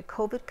conducted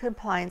COVID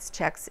compliance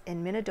checks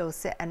in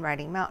Minnedosa and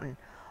Riding Mountain.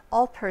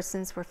 All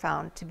persons were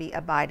found to be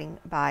abiding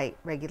by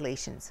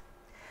regulations.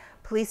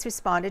 Police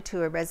responded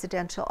to a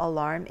residential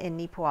alarm in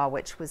Neepawa,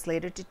 which was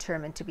later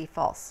determined to be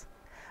false.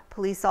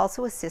 Police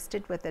also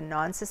assisted with a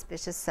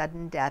non-suspicious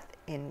sudden death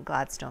in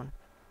Gladstone.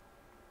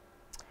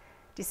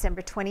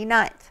 December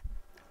 29th,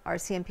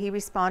 RCMP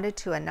responded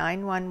to a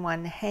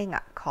 911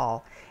 hang-up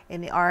call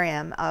in the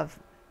RM of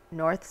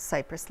North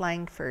Cypress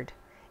Langford.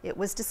 It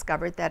was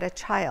discovered that a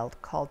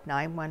child called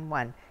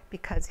 911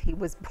 because he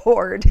was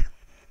bored.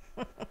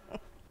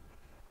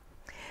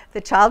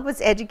 The child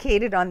was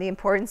educated on the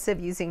importance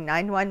of using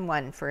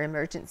 911 for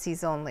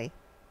emergencies only.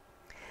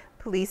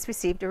 Police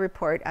received a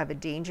report of a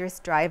dangerous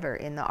driver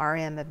in the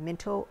RM of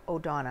Minto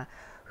O'Donnell,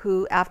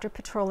 who, after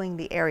patrolling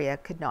the area,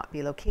 could not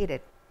be located.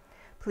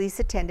 Police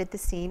attended the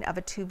scene of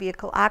a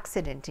two-vehicle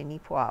accident in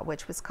Neepawa,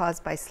 which was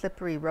caused by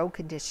slippery road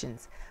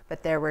conditions,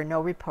 but there were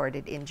no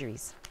reported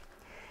injuries.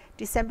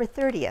 December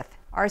 30th,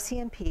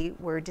 RCMP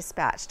were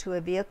dispatched to a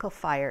vehicle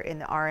fire in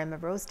the RM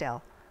of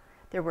Rosedale.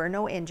 There were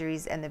no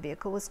injuries and the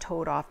vehicle was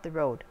towed off the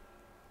road.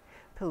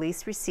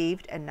 Police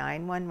received a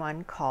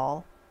 911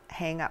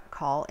 hang-up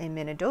call in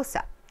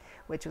Minnedosa,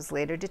 which was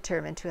later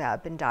determined to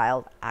have been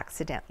dialed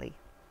accidentally.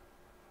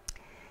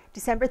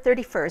 December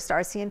 31st,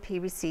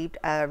 RCMP received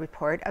a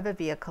report of a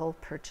vehicle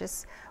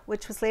purchase,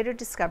 which was later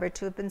discovered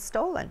to have been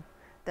stolen.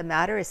 The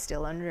matter is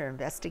still under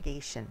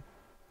investigation.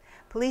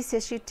 Police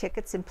issued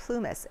tickets in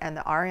Plumas and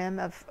the RM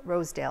of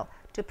Rosedale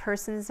to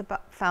persons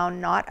found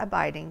not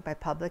abiding by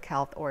public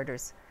health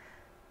orders.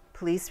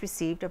 Police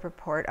received a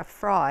report of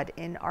fraud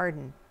in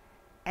Arden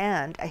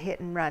and a hit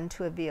and run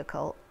to a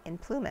vehicle in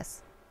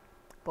Plumas.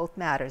 Both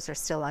matters are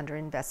still under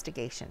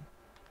investigation.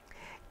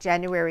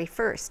 January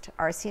 1st,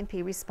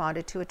 RCMP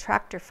responded to a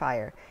tractor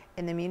fire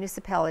in the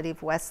municipality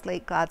of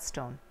Westlake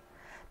Gladstone.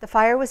 The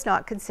fire was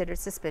not considered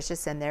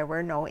suspicious and there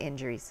were no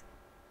injuries.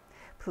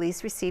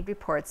 Police received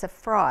reports of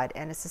fraud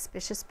and a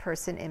suspicious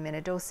person in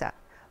Minnedosa.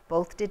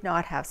 Both did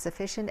not have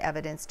sufficient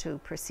evidence to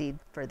proceed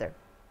further.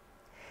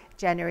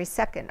 January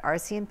 2nd,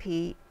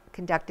 RCMP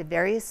conducted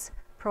various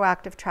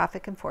proactive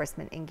traffic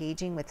enforcement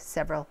engaging with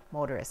several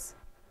motorists.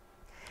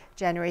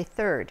 January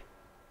 3rd,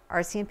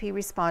 RCMP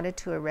responded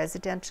to a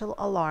residential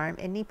alarm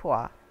in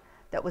Neepawa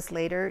that was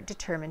later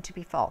determined to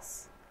be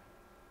false.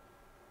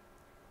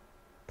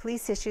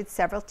 Police issued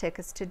several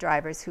tickets to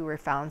drivers who were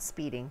found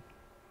speeding.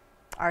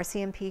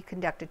 RCMP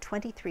conducted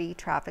 23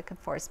 traffic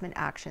enforcement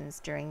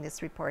actions during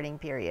this reporting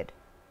period.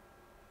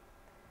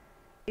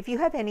 If you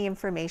have any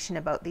information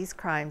about these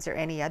crimes or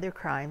any other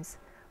crimes,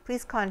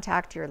 please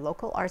contact your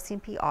local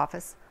RCMP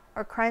office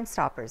or Crime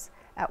Stoppers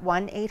at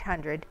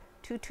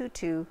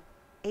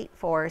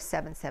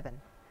 1-800-222-8477.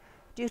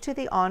 Due to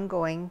the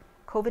ongoing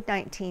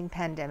COVID-19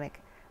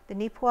 pandemic, the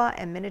Neepawa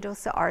and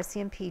Minnedosa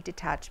RCMP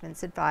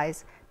detachments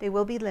advise they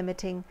will be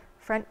limiting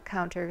front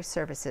counter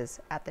services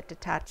at the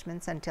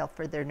detachments until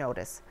further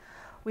notice.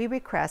 We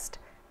request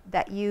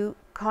that you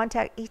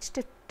contact each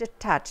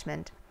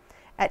detachment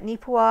at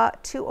Neepawa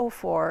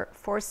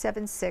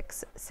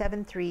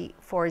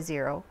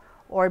 204-476-7340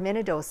 or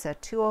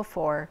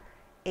Minnedosa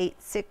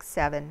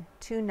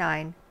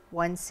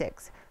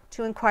 204-867-2916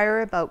 to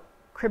inquire about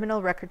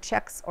criminal record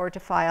checks or to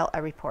file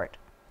a report.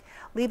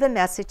 Leave a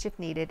message if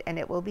needed and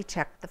it will be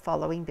checked the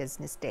following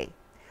business day.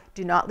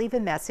 Do not leave a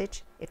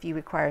message if you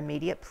require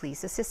immediate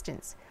police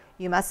assistance.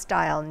 You must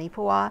dial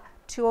Neepawa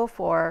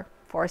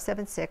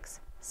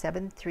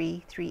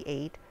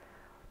 204-476-7338,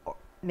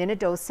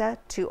 Minnedosa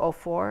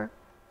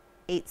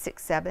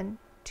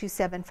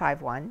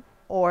 204-867-2751,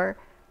 or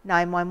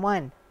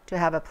 911 to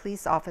have a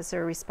police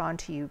officer respond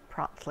to you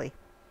promptly.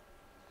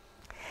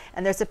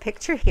 And there's a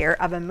picture here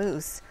of a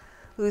moose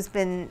who's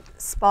been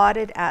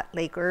spotted at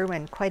Lake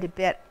Irwin quite a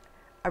bit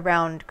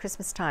around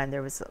Christmas time.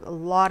 There was a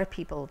lot of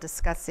people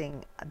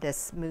discussing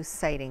this moose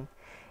sighting.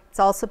 It's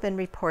also been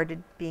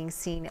reported being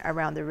seen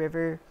around the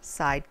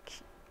Riverside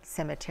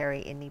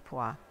Cemetery in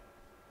Neepawa.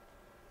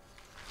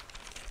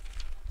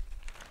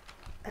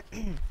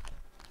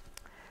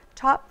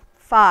 Top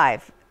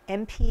 5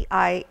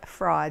 MPI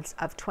frauds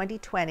of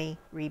 2020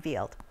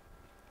 revealed.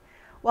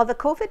 While the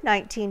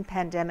COVID-19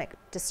 pandemic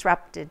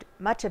disrupted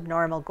much of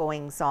normal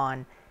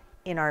goings-on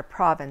in our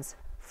province,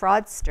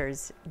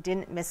 fraudsters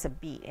didn't miss a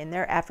beat in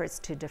their efforts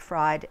to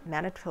defraud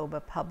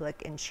Manitoba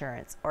Public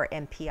Insurance, or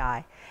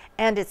MPI,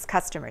 and its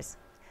customers.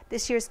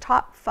 This year's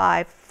top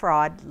 5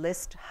 fraud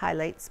list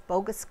highlights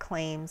bogus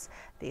claims,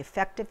 the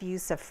effective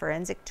use of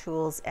forensic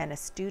tools, and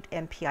astute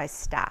MPI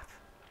staff.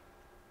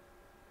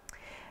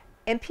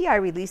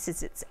 MPI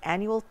releases its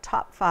annual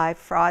top 5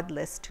 fraud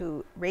list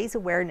to raise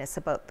awareness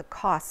about the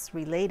costs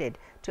related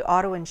to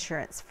auto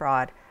insurance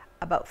fraud,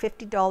 about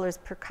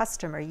 $50 per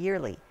customer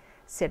yearly,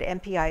 said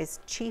MPI's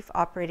Chief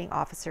Operating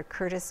Officer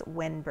Curtis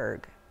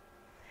Wenberg.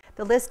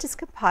 The list is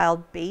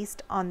compiled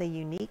based on the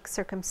unique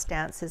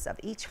circumstances of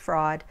each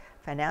fraud,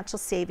 financial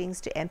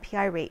savings to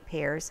MPI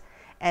ratepayers,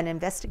 and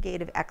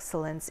investigative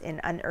excellence in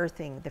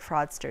unearthing the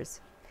fraudsters.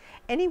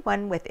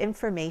 Anyone with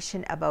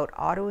information about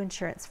auto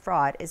insurance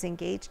fraud is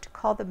engaged to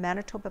call the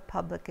Manitoba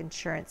Public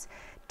Insurance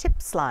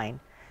Tips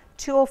Line,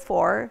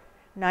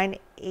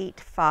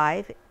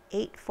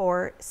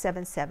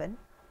 204-985-8477,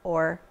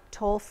 or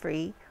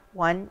toll-free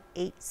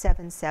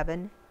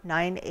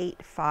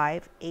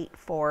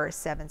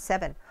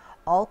 1-877-985-8477.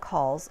 All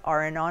calls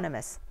are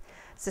anonymous.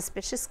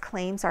 Suspicious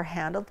claims are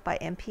handled by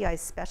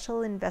MPI's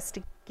Special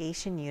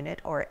Investigation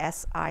Unit, or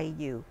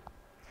SIU.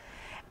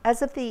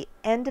 As of the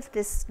end of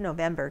this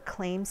November,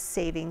 claims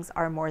savings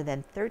are more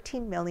than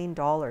 $13 million,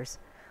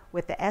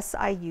 with the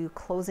SIU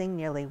closing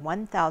nearly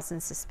 1,000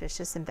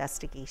 suspicious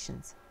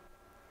investigations.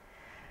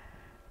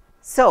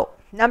 So,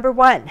 number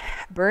one,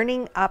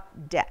 burning up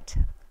debt.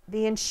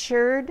 The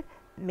insured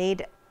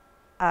made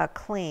a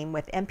claim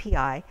with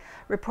MPI,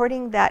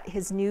 reporting that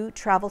his new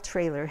travel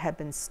trailer had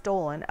been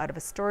stolen out of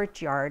a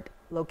storage yard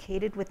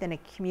located within a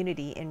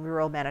community in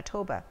rural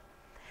Manitoba.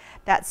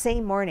 That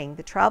same morning,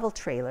 the travel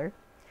trailer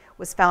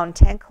was found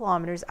 10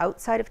 kilometers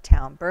outside of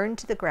town, burned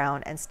to the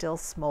ground and still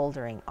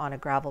smoldering on a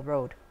gravel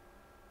road.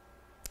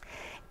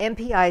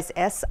 MPI's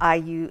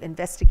SIU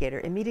investigator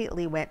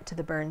immediately went to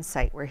the burn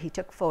site, where he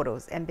took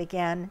photos and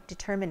began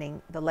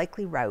determining the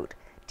likely route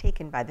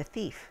taken by the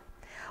thief.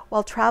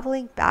 While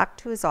traveling back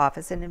to his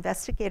office, an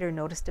investigator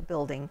noticed a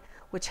building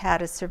which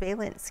had a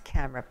surveillance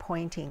camera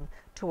pointing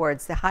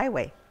towards the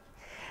highway.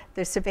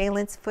 The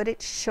surveillance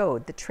footage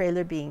showed the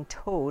trailer being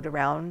towed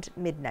around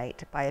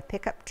midnight by a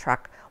pickup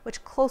truck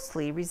which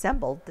closely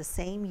resembled the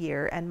same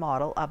year and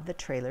model of the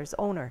trailer's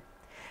owner.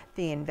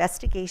 The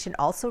investigation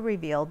also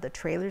revealed the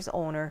trailer's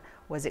owner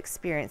was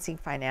experiencing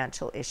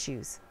financial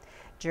issues.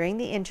 During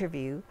the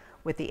interview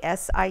with the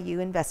SIU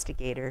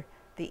investigator,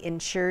 the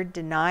insured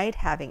denied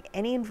having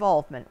any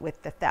involvement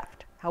with the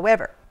theft.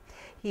 However,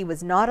 he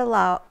was not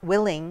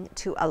willing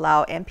to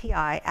allow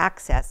MPI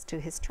access to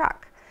his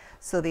truck,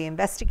 so the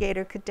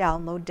investigator could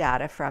download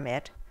data from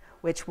it,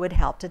 which would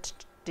help to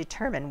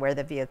determine where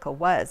the vehicle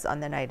was on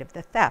the night of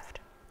the theft.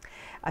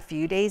 A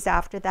few days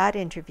after that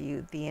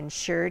interview, the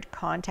insured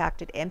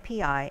contacted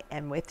MPI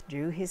and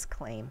withdrew his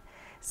claim,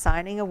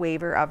 signing a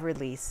waiver of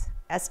release.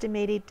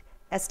 Estimated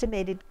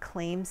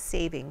claim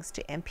savings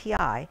to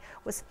MPI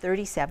was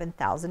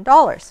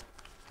 $37,000.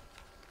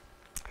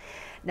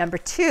 Number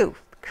two,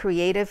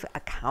 creative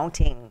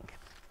accounting.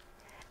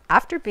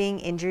 After being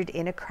injured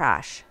in a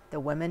crash, the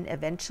woman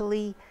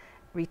eventually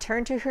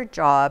returned to her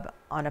job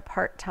on a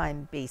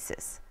part-time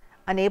basis,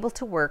 unable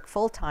to work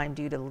full-time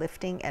due to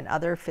lifting and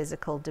other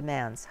physical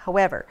demands.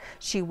 However,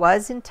 she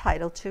was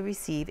entitled to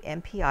receive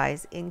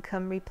MPI's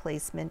Income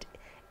Replacement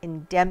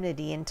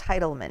Indemnity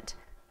Entitlement,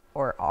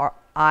 or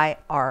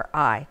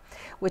IRI,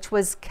 which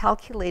was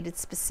calculated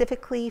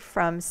specifically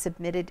from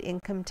submitted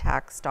income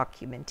tax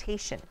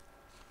documentation.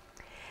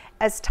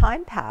 As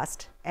time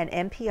passed, an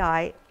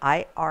MPI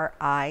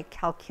IRI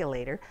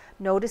calculator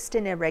noticed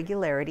an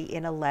irregularity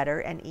in a letter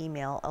and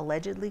email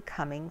allegedly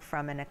coming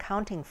from an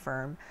accounting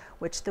firm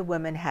which the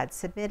woman had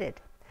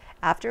submitted.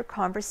 After a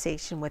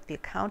conversation with the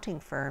accounting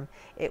firm,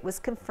 it was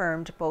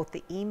confirmed both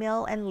the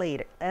email and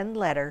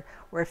letter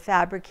were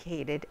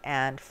fabricated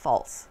and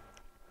false.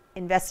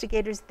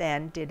 Investigators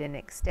then did an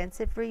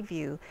extensive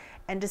review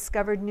and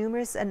discovered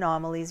numerous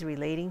anomalies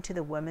relating to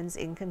the woman's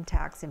income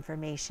tax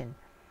information.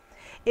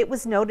 It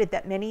was noted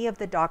that many of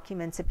the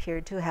documents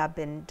appeared to have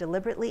been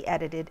deliberately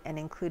edited and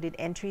included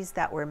entries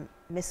that were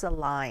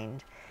misaligned,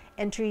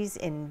 entries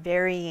in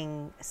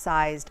varying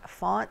sized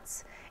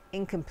fonts,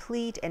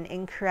 incomplete and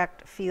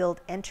incorrect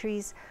field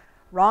entries,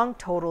 wrong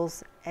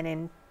totals, and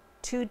in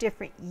 2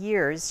 different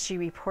years she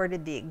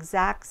reported the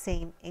exact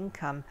same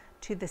income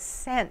to the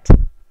cent.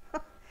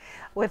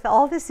 With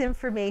all this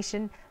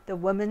information, the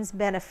woman's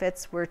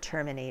benefits were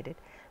terminated,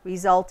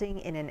 resulting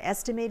in an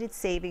estimated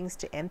savings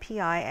to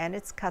MPI and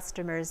its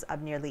customers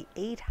of nearly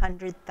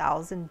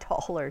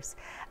 $800,000,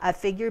 a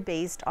figure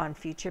based on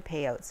future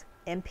payouts.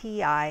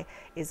 MPI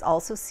is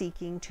also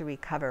seeking to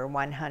recover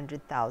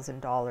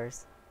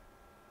 $100,000.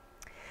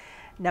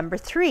 Number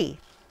 3,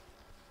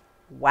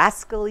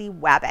 Wascally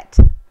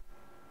Wabbit.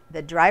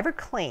 The driver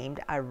claimed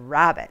a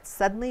rabbit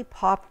suddenly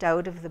popped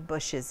out of the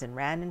bushes and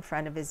ran in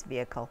front of his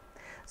vehicle.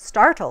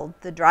 Startled,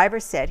 the driver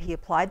said he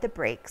applied the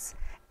brakes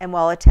and,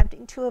 while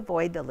attempting to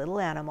avoid the little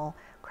animal,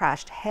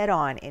 crashed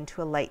head-on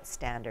into a light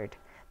standard.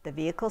 The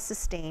vehicle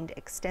sustained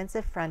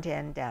extensive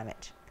front-end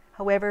damage.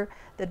 However,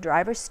 the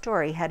driver's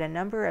story had a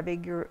number of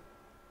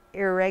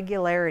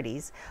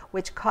irregularities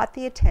which caught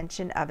the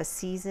attention of a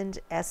seasoned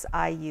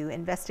SIU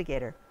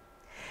investigator.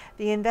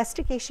 The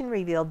investigation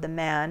revealed the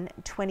man,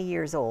 20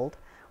 years old,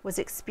 was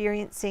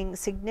experiencing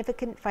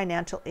significant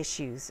financial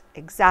issues,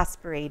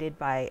 exasperated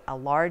by a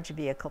large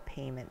vehicle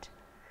payment.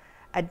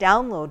 A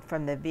download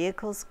from the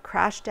vehicle's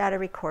crash data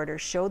recorder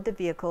showed the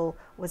vehicle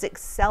was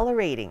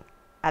accelerating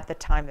at the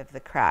time of the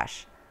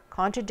crash,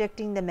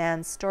 contradicting the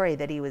man's story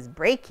that he was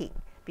braking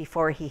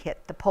before he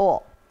hit the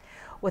pole.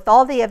 With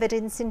all the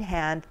evidence in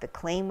hand, the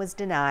claim was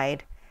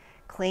denied.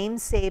 Claim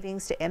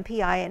savings to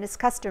MPI and its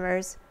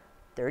customers,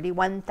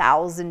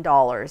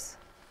 $31,000.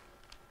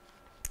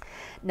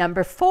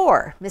 Number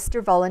 4,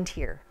 Mr.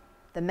 Volunteer.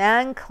 The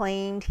man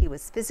claimed he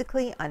was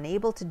physically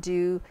unable to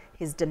do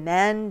his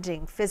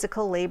demanding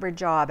physical labor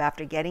job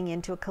after getting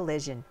into a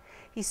collision.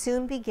 He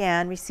soon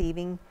began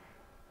receiving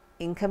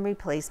income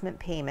replacement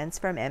payments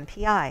from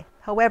MPI.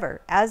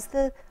 However, as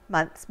the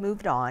months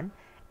moved on,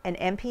 an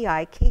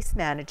MPI case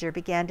manager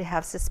began to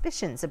have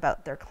suspicions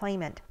about their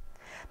claimant.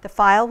 The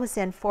file was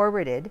then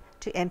forwarded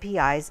to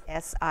MPI's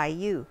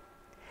SIU.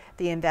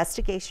 The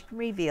investigation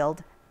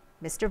revealed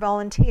Mr.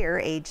 Volunteer,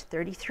 age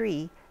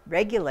 33,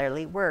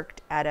 regularly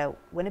worked at a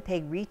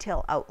Winnipeg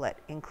retail outlet,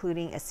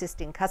 including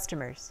assisting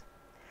customers.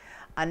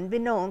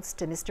 Unbeknownst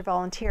to Mr.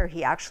 Volunteer,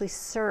 he actually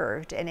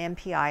served an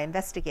MPI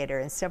investigator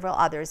and several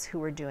others who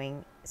were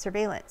doing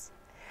surveillance.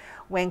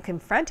 When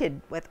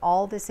confronted with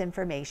all this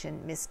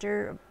information,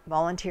 Mr.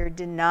 Volunteer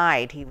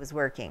denied he was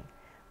working,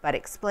 but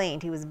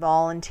explained he was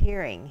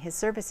volunteering his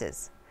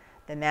services.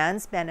 The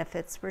man's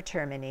benefits were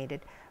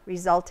terminated,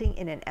 resulting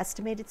in an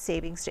estimated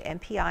savings to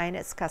MPI and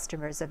its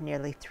customers of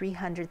nearly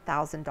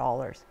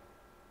 $300,000.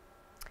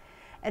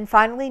 And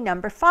finally,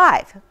 number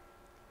 5,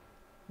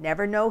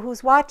 never know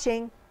who's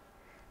watching.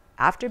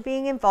 After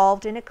being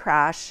involved in a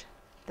crash,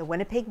 the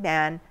Winnipeg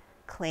man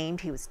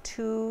claimed he was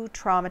too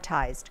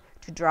traumatized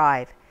to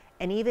drive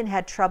and even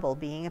had trouble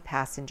being a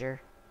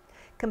passenger.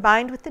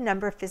 Combined with the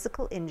number of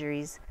physical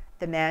injuries,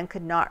 the man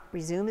could not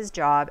resume his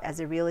job as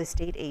a real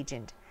estate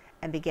agent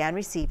and began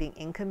receiving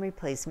income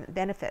replacement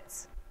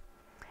benefits.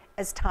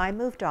 As time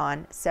moved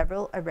on,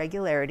 several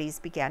irregularities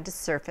began to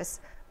surface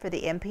for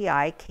the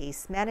MPI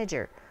case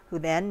manager, who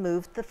then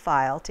moved the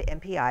file to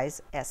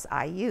MPI's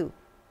SIU.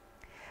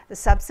 The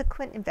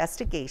subsequent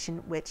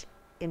investigation, which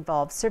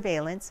involved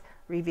surveillance,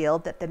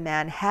 revealed that the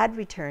man had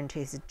returned to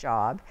his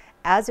job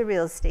as a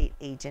real estate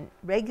agent,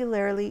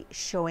 regularly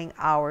showing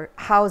our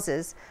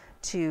houses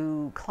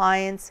to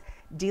clients,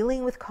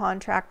 dealing with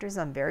contractors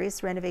on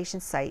various renovation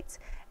sites,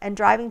 and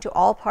driving to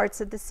all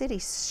parts of the city,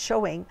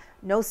 showing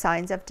no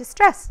signs of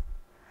distress.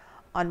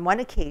 On one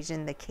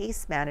occasion, the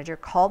case manager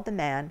called the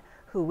man,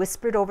 who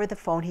whispered over the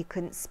phone he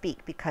couldn't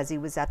speak because he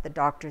was at the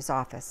doctor's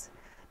office.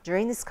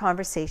 During this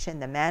conversation,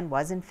 the man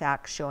was in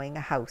fact showing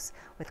a house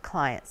with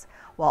clients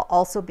while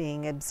also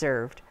being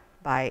observed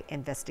by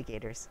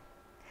investigators.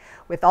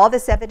 With all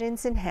this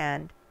evidence in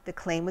hand, the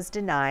claim was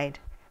denied.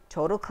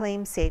 Total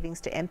claim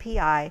savings to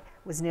MPI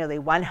was nearly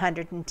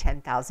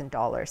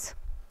 $110,000.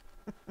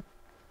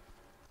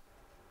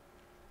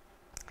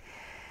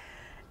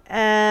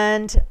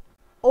 And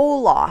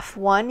Olaf,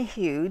 one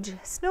huge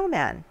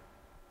snowman.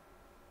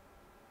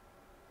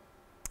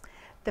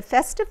 The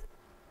festive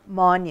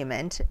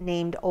monument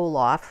named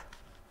Olaf,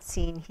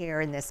 seen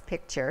here in this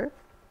picture,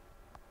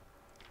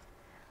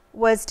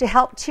 was to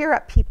help cheer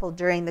up people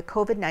during the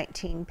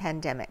COVID-19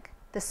 pandemic.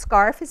 The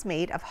scarf is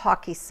made of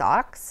hockey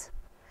socks.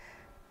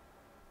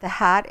 The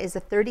hat is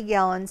a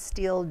 30-gallon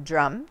steel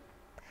drum,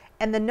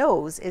 and the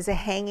nose is a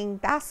hanging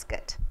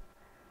basket,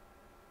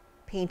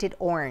 painted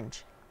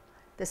orange.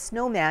 The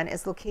snowman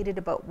is located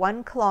about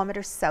 1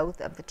 kilometer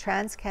south of the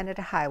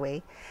Trans-Canada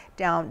Highway,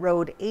 down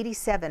Road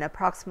 87,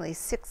 approximately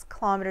 6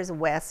 kilometers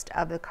west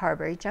of the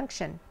Carberry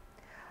Junction.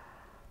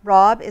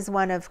 Rob is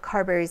one of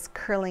Carberry's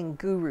curling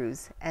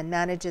gurus and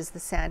manages the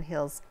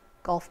Sandhills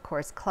Golf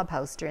Course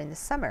Clubhouse during the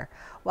summer,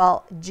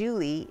 while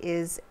Julie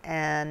is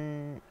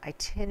an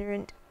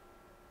itinerant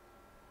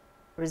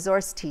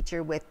resource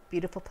teacher with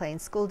Beautiful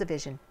Plains School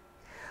Division.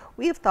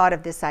 We have thought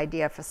of this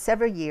idea for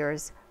several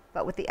years,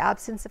 but with the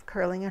absence of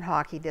curling and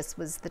hockey, this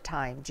was the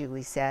time,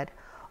 Julie said.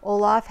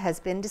 Olaf has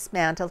been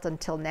dismantled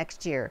until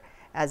next year,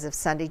 as of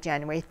Sunday,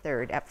 January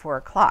 3rd at 4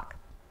 o'clock.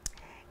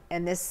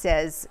 And this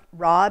says,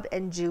 Rob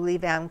and Julie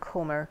Van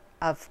Comer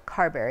of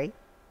Carberry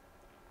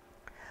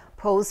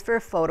posed for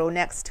a photo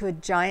next to a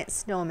giant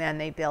snowman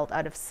they built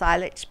out of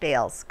silage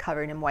bales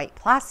covered in white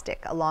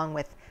plastic, along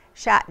with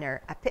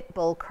Shatner, a pit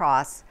bull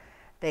cross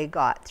they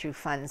got through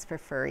Funds for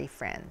Furry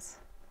Friends.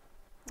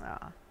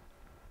 Aww.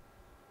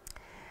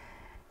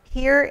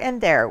 Here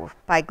and There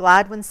by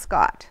Gladwin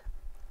Scott.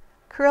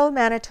 Curl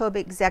Manitoba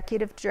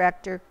Executive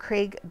Director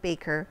Craig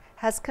Baker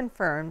has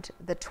confirmed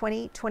the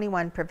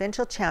 2021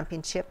 Provincial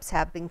Championships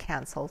have been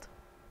cancelled.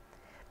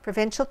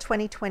 Provincial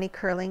 2020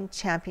 Curling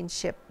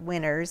Championship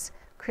winners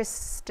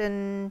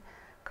Kristen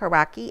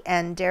Karwacki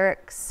and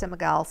Derek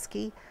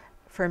Semigalski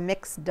for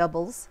mixed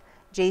doubles,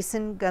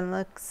 Jason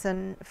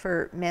Gunlickson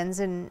for men's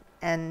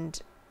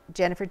and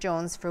Jennifer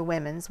Jones for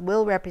women's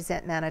will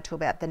represent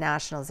Manitoba at the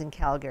Nationals in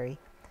Calgary.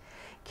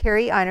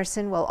 Carrie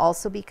Einerson will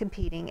also be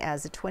competing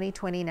as the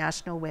 2020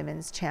 National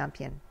Women's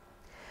Champion.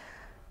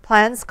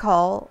 Plans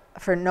call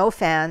for no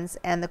fans,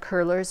 and the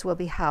curlers will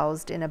be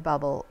housed in a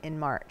bubble in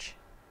March.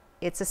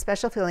 It's a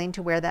special feeling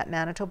to wear that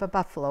Manitoba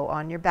buffalo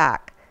on your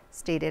back,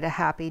 stated a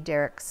happy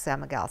Derek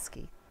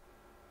Samigalski.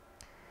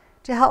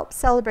 To help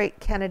celebrate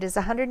Canada's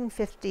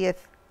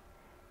 150th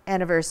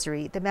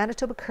anniversary, the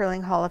Manitoba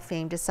Curling Hall of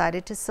Fame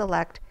decided to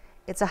select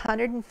its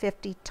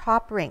 150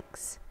 top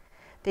rinks.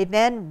 They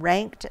then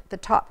ranked the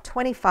top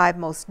 25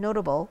 most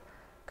notable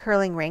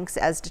curling rinks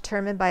as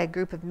determined by a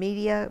group of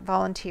media,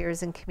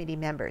 volunteers, and committee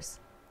members.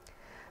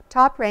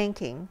 Top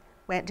ranking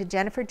went to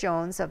Jennifer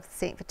Jones of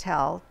St.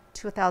 Vital,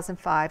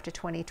 2005 to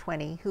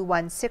 2020, who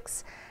won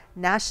 6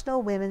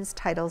 national women's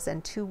titles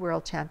and 2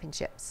 world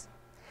championships.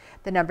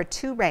 The number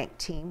 2 ranked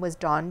team was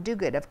Dawn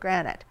Duguid of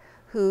Granite,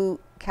 who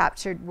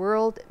captured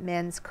world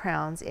men's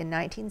crowns in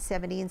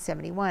 1970 and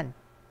 71.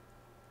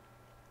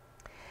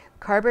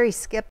 Carberry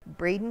skip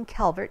Braden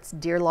Calvert's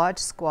Deer Lodge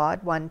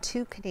squad won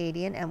 2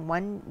 Canadian and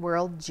 1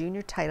 world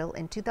junior title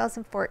in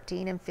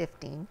 2014 and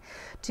 15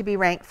 to be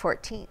ranked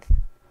 14th.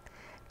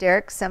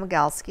 Derek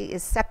Semigalski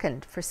is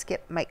second for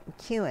skip Mike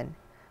McEwen,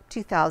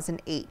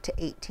 2008 to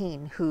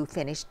 18, who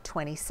finished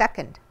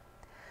 22nd.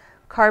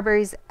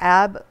 Carberry's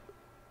Ab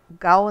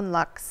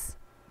Gowanluck's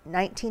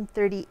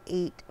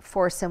 1938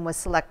 foursome was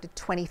selected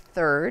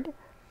 23rd,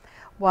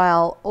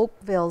 while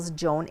Oakville's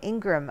Joan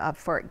Ingram of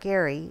Fort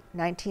Garry,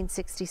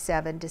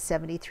 1967 to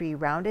 73,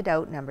 rounded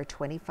out number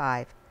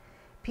 25.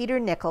 Peter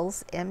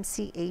Nichols,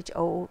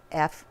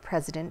 MCHOF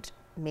president,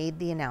 made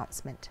the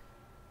announcement.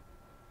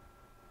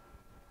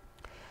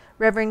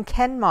 Reverend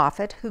Ken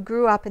Moffat, who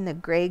grew up in the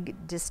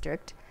Gregg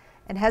district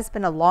and has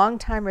been a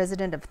longtime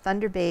resident of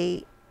Thunder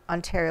Bay,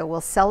 Ontario,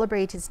 will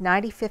celebrate his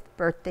 95th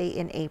birthday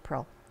in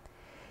April.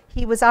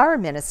 He was our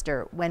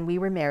minister when we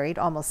were married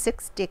almost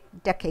 6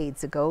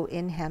 decades ago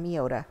in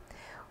Hamiota.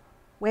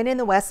 When in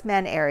the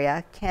Westman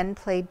area, Ken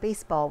played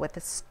baseball with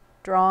a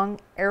strong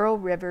Arrow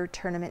River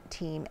tournament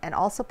team and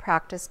also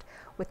practiced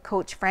with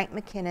coach Frank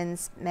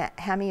McKinnon's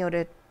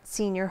Hamiota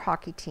senior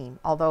hockey team,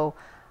 although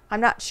I'm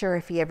not sure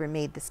if he ever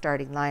made the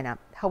starting lineup.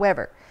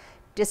 However,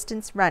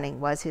 distance running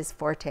was his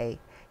forte.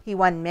 He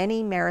won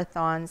many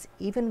marathons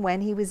even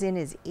when he was in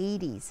his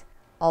 80s,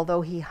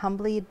 although he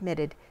humbly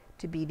admitted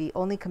to be the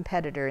only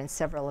competitor in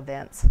several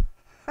events.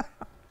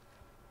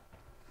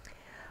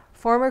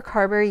 Former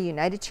Carberry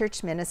United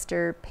Church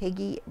minister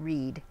Peggy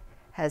Reed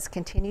has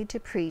continued to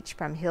preach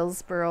from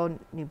Hillsborough,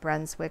 New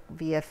Brunswick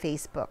via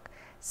Facebook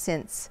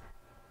since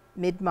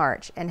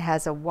mid-March and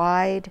has a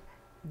wide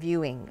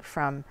viewing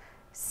from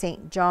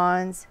St.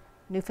 John's,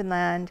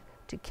 Newfoundland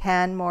to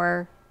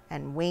Canmore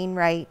and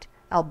Wainwright,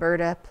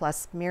 Alberta,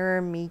 plus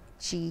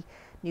Miramichi,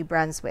 New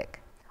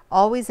Brunswick.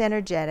 Always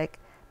energetic,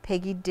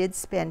 Peggy did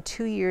spend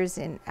 2 years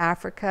in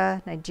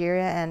Africa,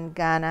 Nigeria, and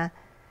Ghana,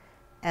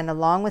 and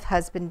along with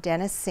husband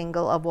Dennis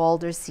Single of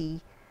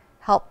Waldersea,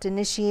 helped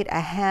initiate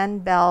a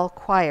handbell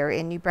choir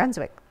in New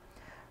Brunswick.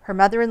 Her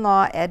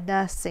mother-in-law,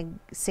 Edna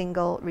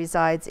Single,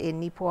 resides in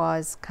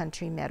Neepawa's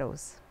Country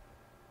Meadows.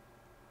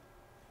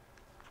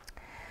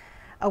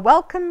 A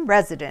welcome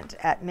resident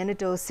at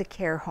Minnedosa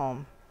Care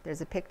Home. There's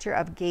a picture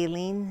of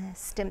Gayleen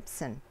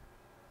Stimpson.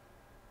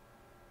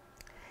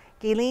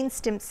 Gayleen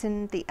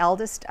Stimpson, the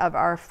eldest of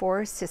our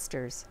 4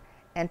 sisters,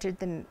 entered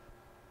the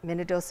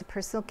Minnedosa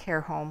Personal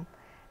Care Home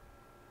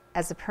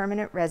as a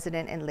permanent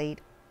resident in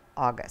late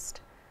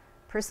August.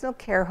 Personal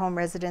Care Home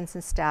residents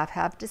and staff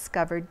have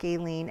discovered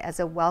Gayleen as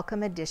a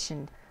welcome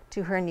addition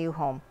to her new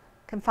home.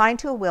 Confined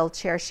to a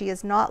wheelchair, she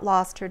has not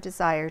lost her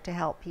desire to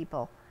help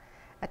people.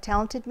 A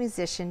talented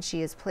musician, she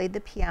has played the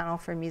piano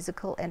for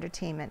musical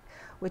entertainment,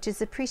 which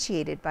is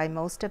appreciated by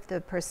most of the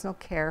Personal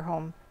Care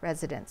Home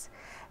residents.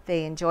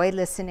 They enjoy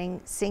listening,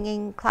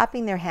 singing,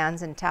 clapping their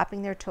hands, and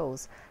tapping their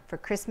toes for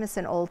Christmas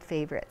and old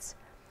favorites.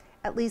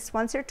 At least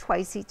once or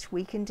twice each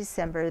week in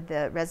December,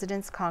 the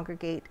residents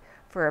congregate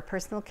for a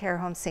Personal Care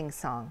Home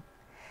sing-song.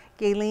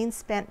 Gayleen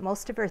spent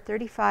most of her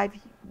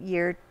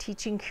 35-year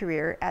teaching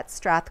career at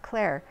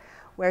Strathclair,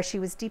 where she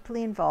was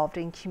deeply involved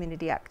in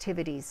community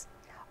activities.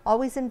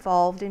 Always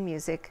involved in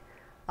music,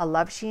 a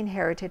love she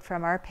inherited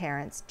from our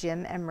parents,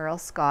 Jim and Merle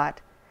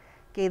Scott,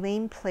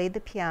 Gayleen played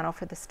the piano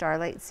for the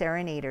Starlight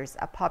Serenaders,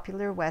 a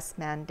popular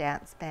Westman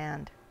dance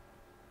band.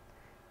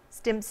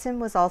 Stimpson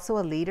was also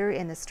a leader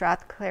in the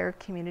Strathclair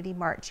Community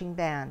Marching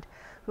Band,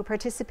 who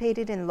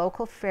participated in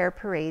local fair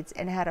parades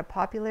and had a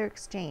popular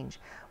exchange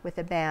with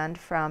a band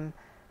from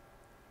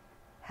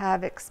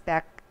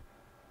Havixbeck,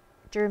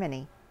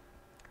 Germany.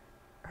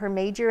 Her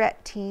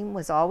majorette team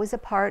was always a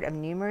part of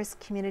numerous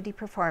community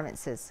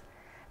performances.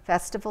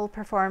 Festival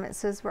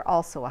performances were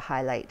also a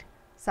highlight.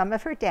 Some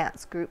of her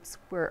dance groups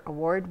were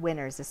award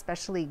winners,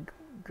 especially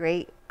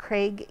Craig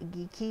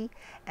Geeky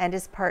and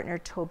his partner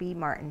Toby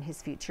Martin,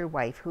 his future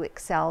wife, who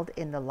excelled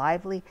in the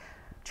lively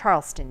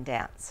Charleston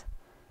dance.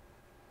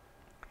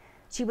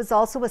 She was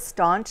also a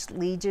staunch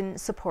Legion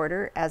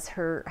supporter, as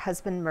her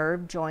husband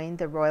Merv joined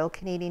the Royal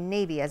Canadian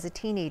Navy as a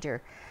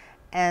teenager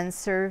and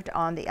served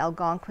on the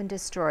Algonquin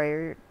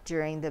destroyer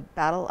during the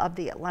Battle of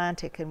the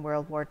Atlantic in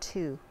World War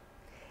II.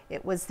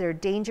 It was their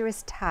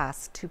dangerous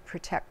task to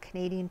protect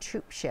Canadian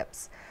troop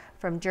ships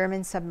from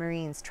German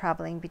submarines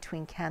traveling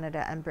between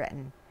Canada and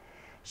Britain.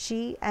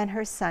 She and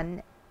her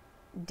son,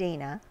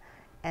 Dana,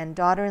 and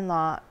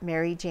daughter-in-law,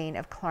 Mary Jane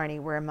of Clarny,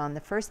 were among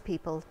the first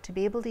people to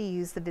be able to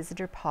use the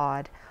visitor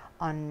pod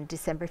on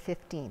December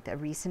 15th, a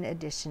recent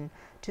addition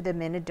to the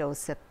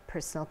Minnedosa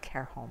Personal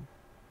Care Home.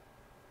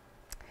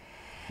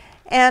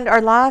 And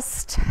our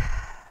last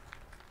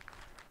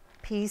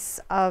piece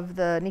of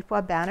the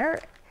Neepawa banner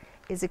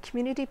is a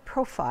community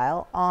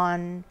profile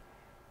on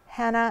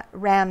Hannah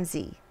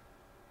Ramsey.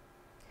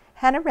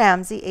 Hannah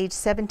Ramsey, age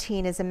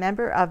 17, is a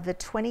member of the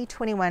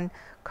 2021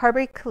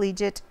 Carberry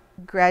Collegiate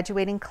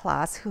graduating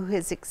class who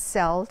has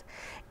excelled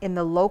in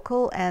the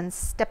local and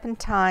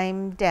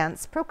step-in-time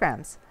dance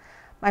programs.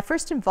 My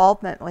first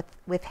involvement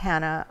with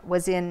Hannah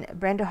was in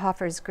Brenda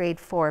Hoffer's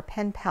grade 4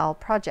 Pen Pal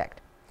project.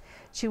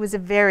 She was a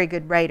very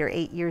good writer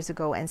 8 years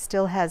ago and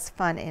still has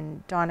fun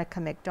in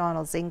Donica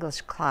McDonald's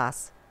English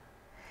class.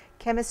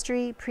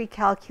 Chemistry,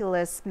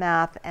 pre-calculus,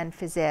 math, and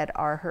phys ed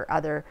are her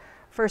other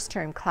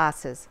first-term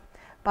classes.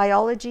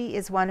 Biology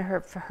is one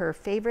of her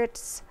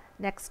favorites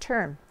next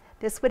term.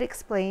 This would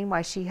explain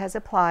why she has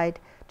applied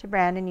to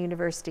Brandon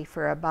University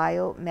for a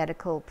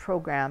biomedical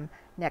program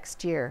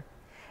next year.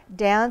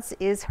 Dance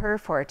is her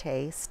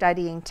forte,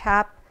 studying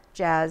tap,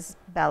 jazz,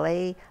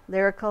 ballet,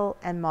 lyrical,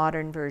 and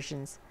modern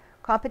versions.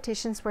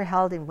 Competitions were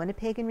held in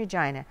Winnipeg and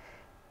Regina.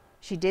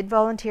 She did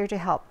volunteer to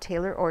help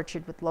Taylor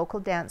Orchard with local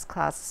dance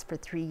classes for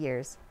 3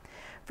 years.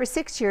 For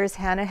 6 years,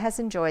 Hannah has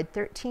enjoyed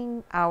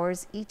 13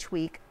 hours each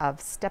week of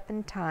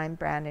step-in-time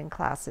Brandon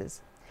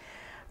classes.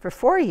 For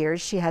 4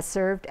 years, she has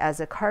served as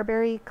a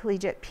Carberry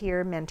Collegiate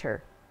peer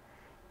mentor.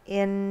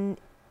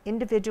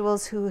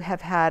 Individuals who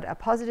have had a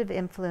positive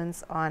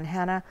influence on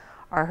Hannah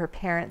are her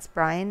parents,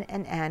 Brian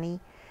and Annie,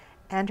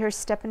 and her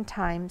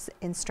step-in-times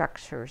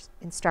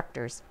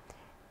instructors.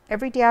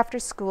 Every day after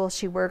school,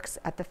 she works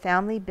at the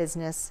family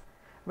business,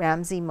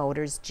 Ramsey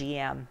Motors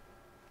GM.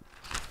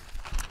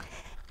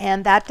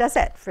 And that does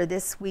it for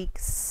this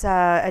week's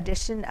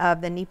edition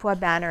of the Neepawa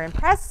Banner and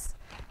Press.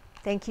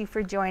 Thank you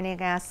for joining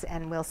us,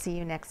 and we'll see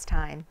you next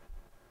time.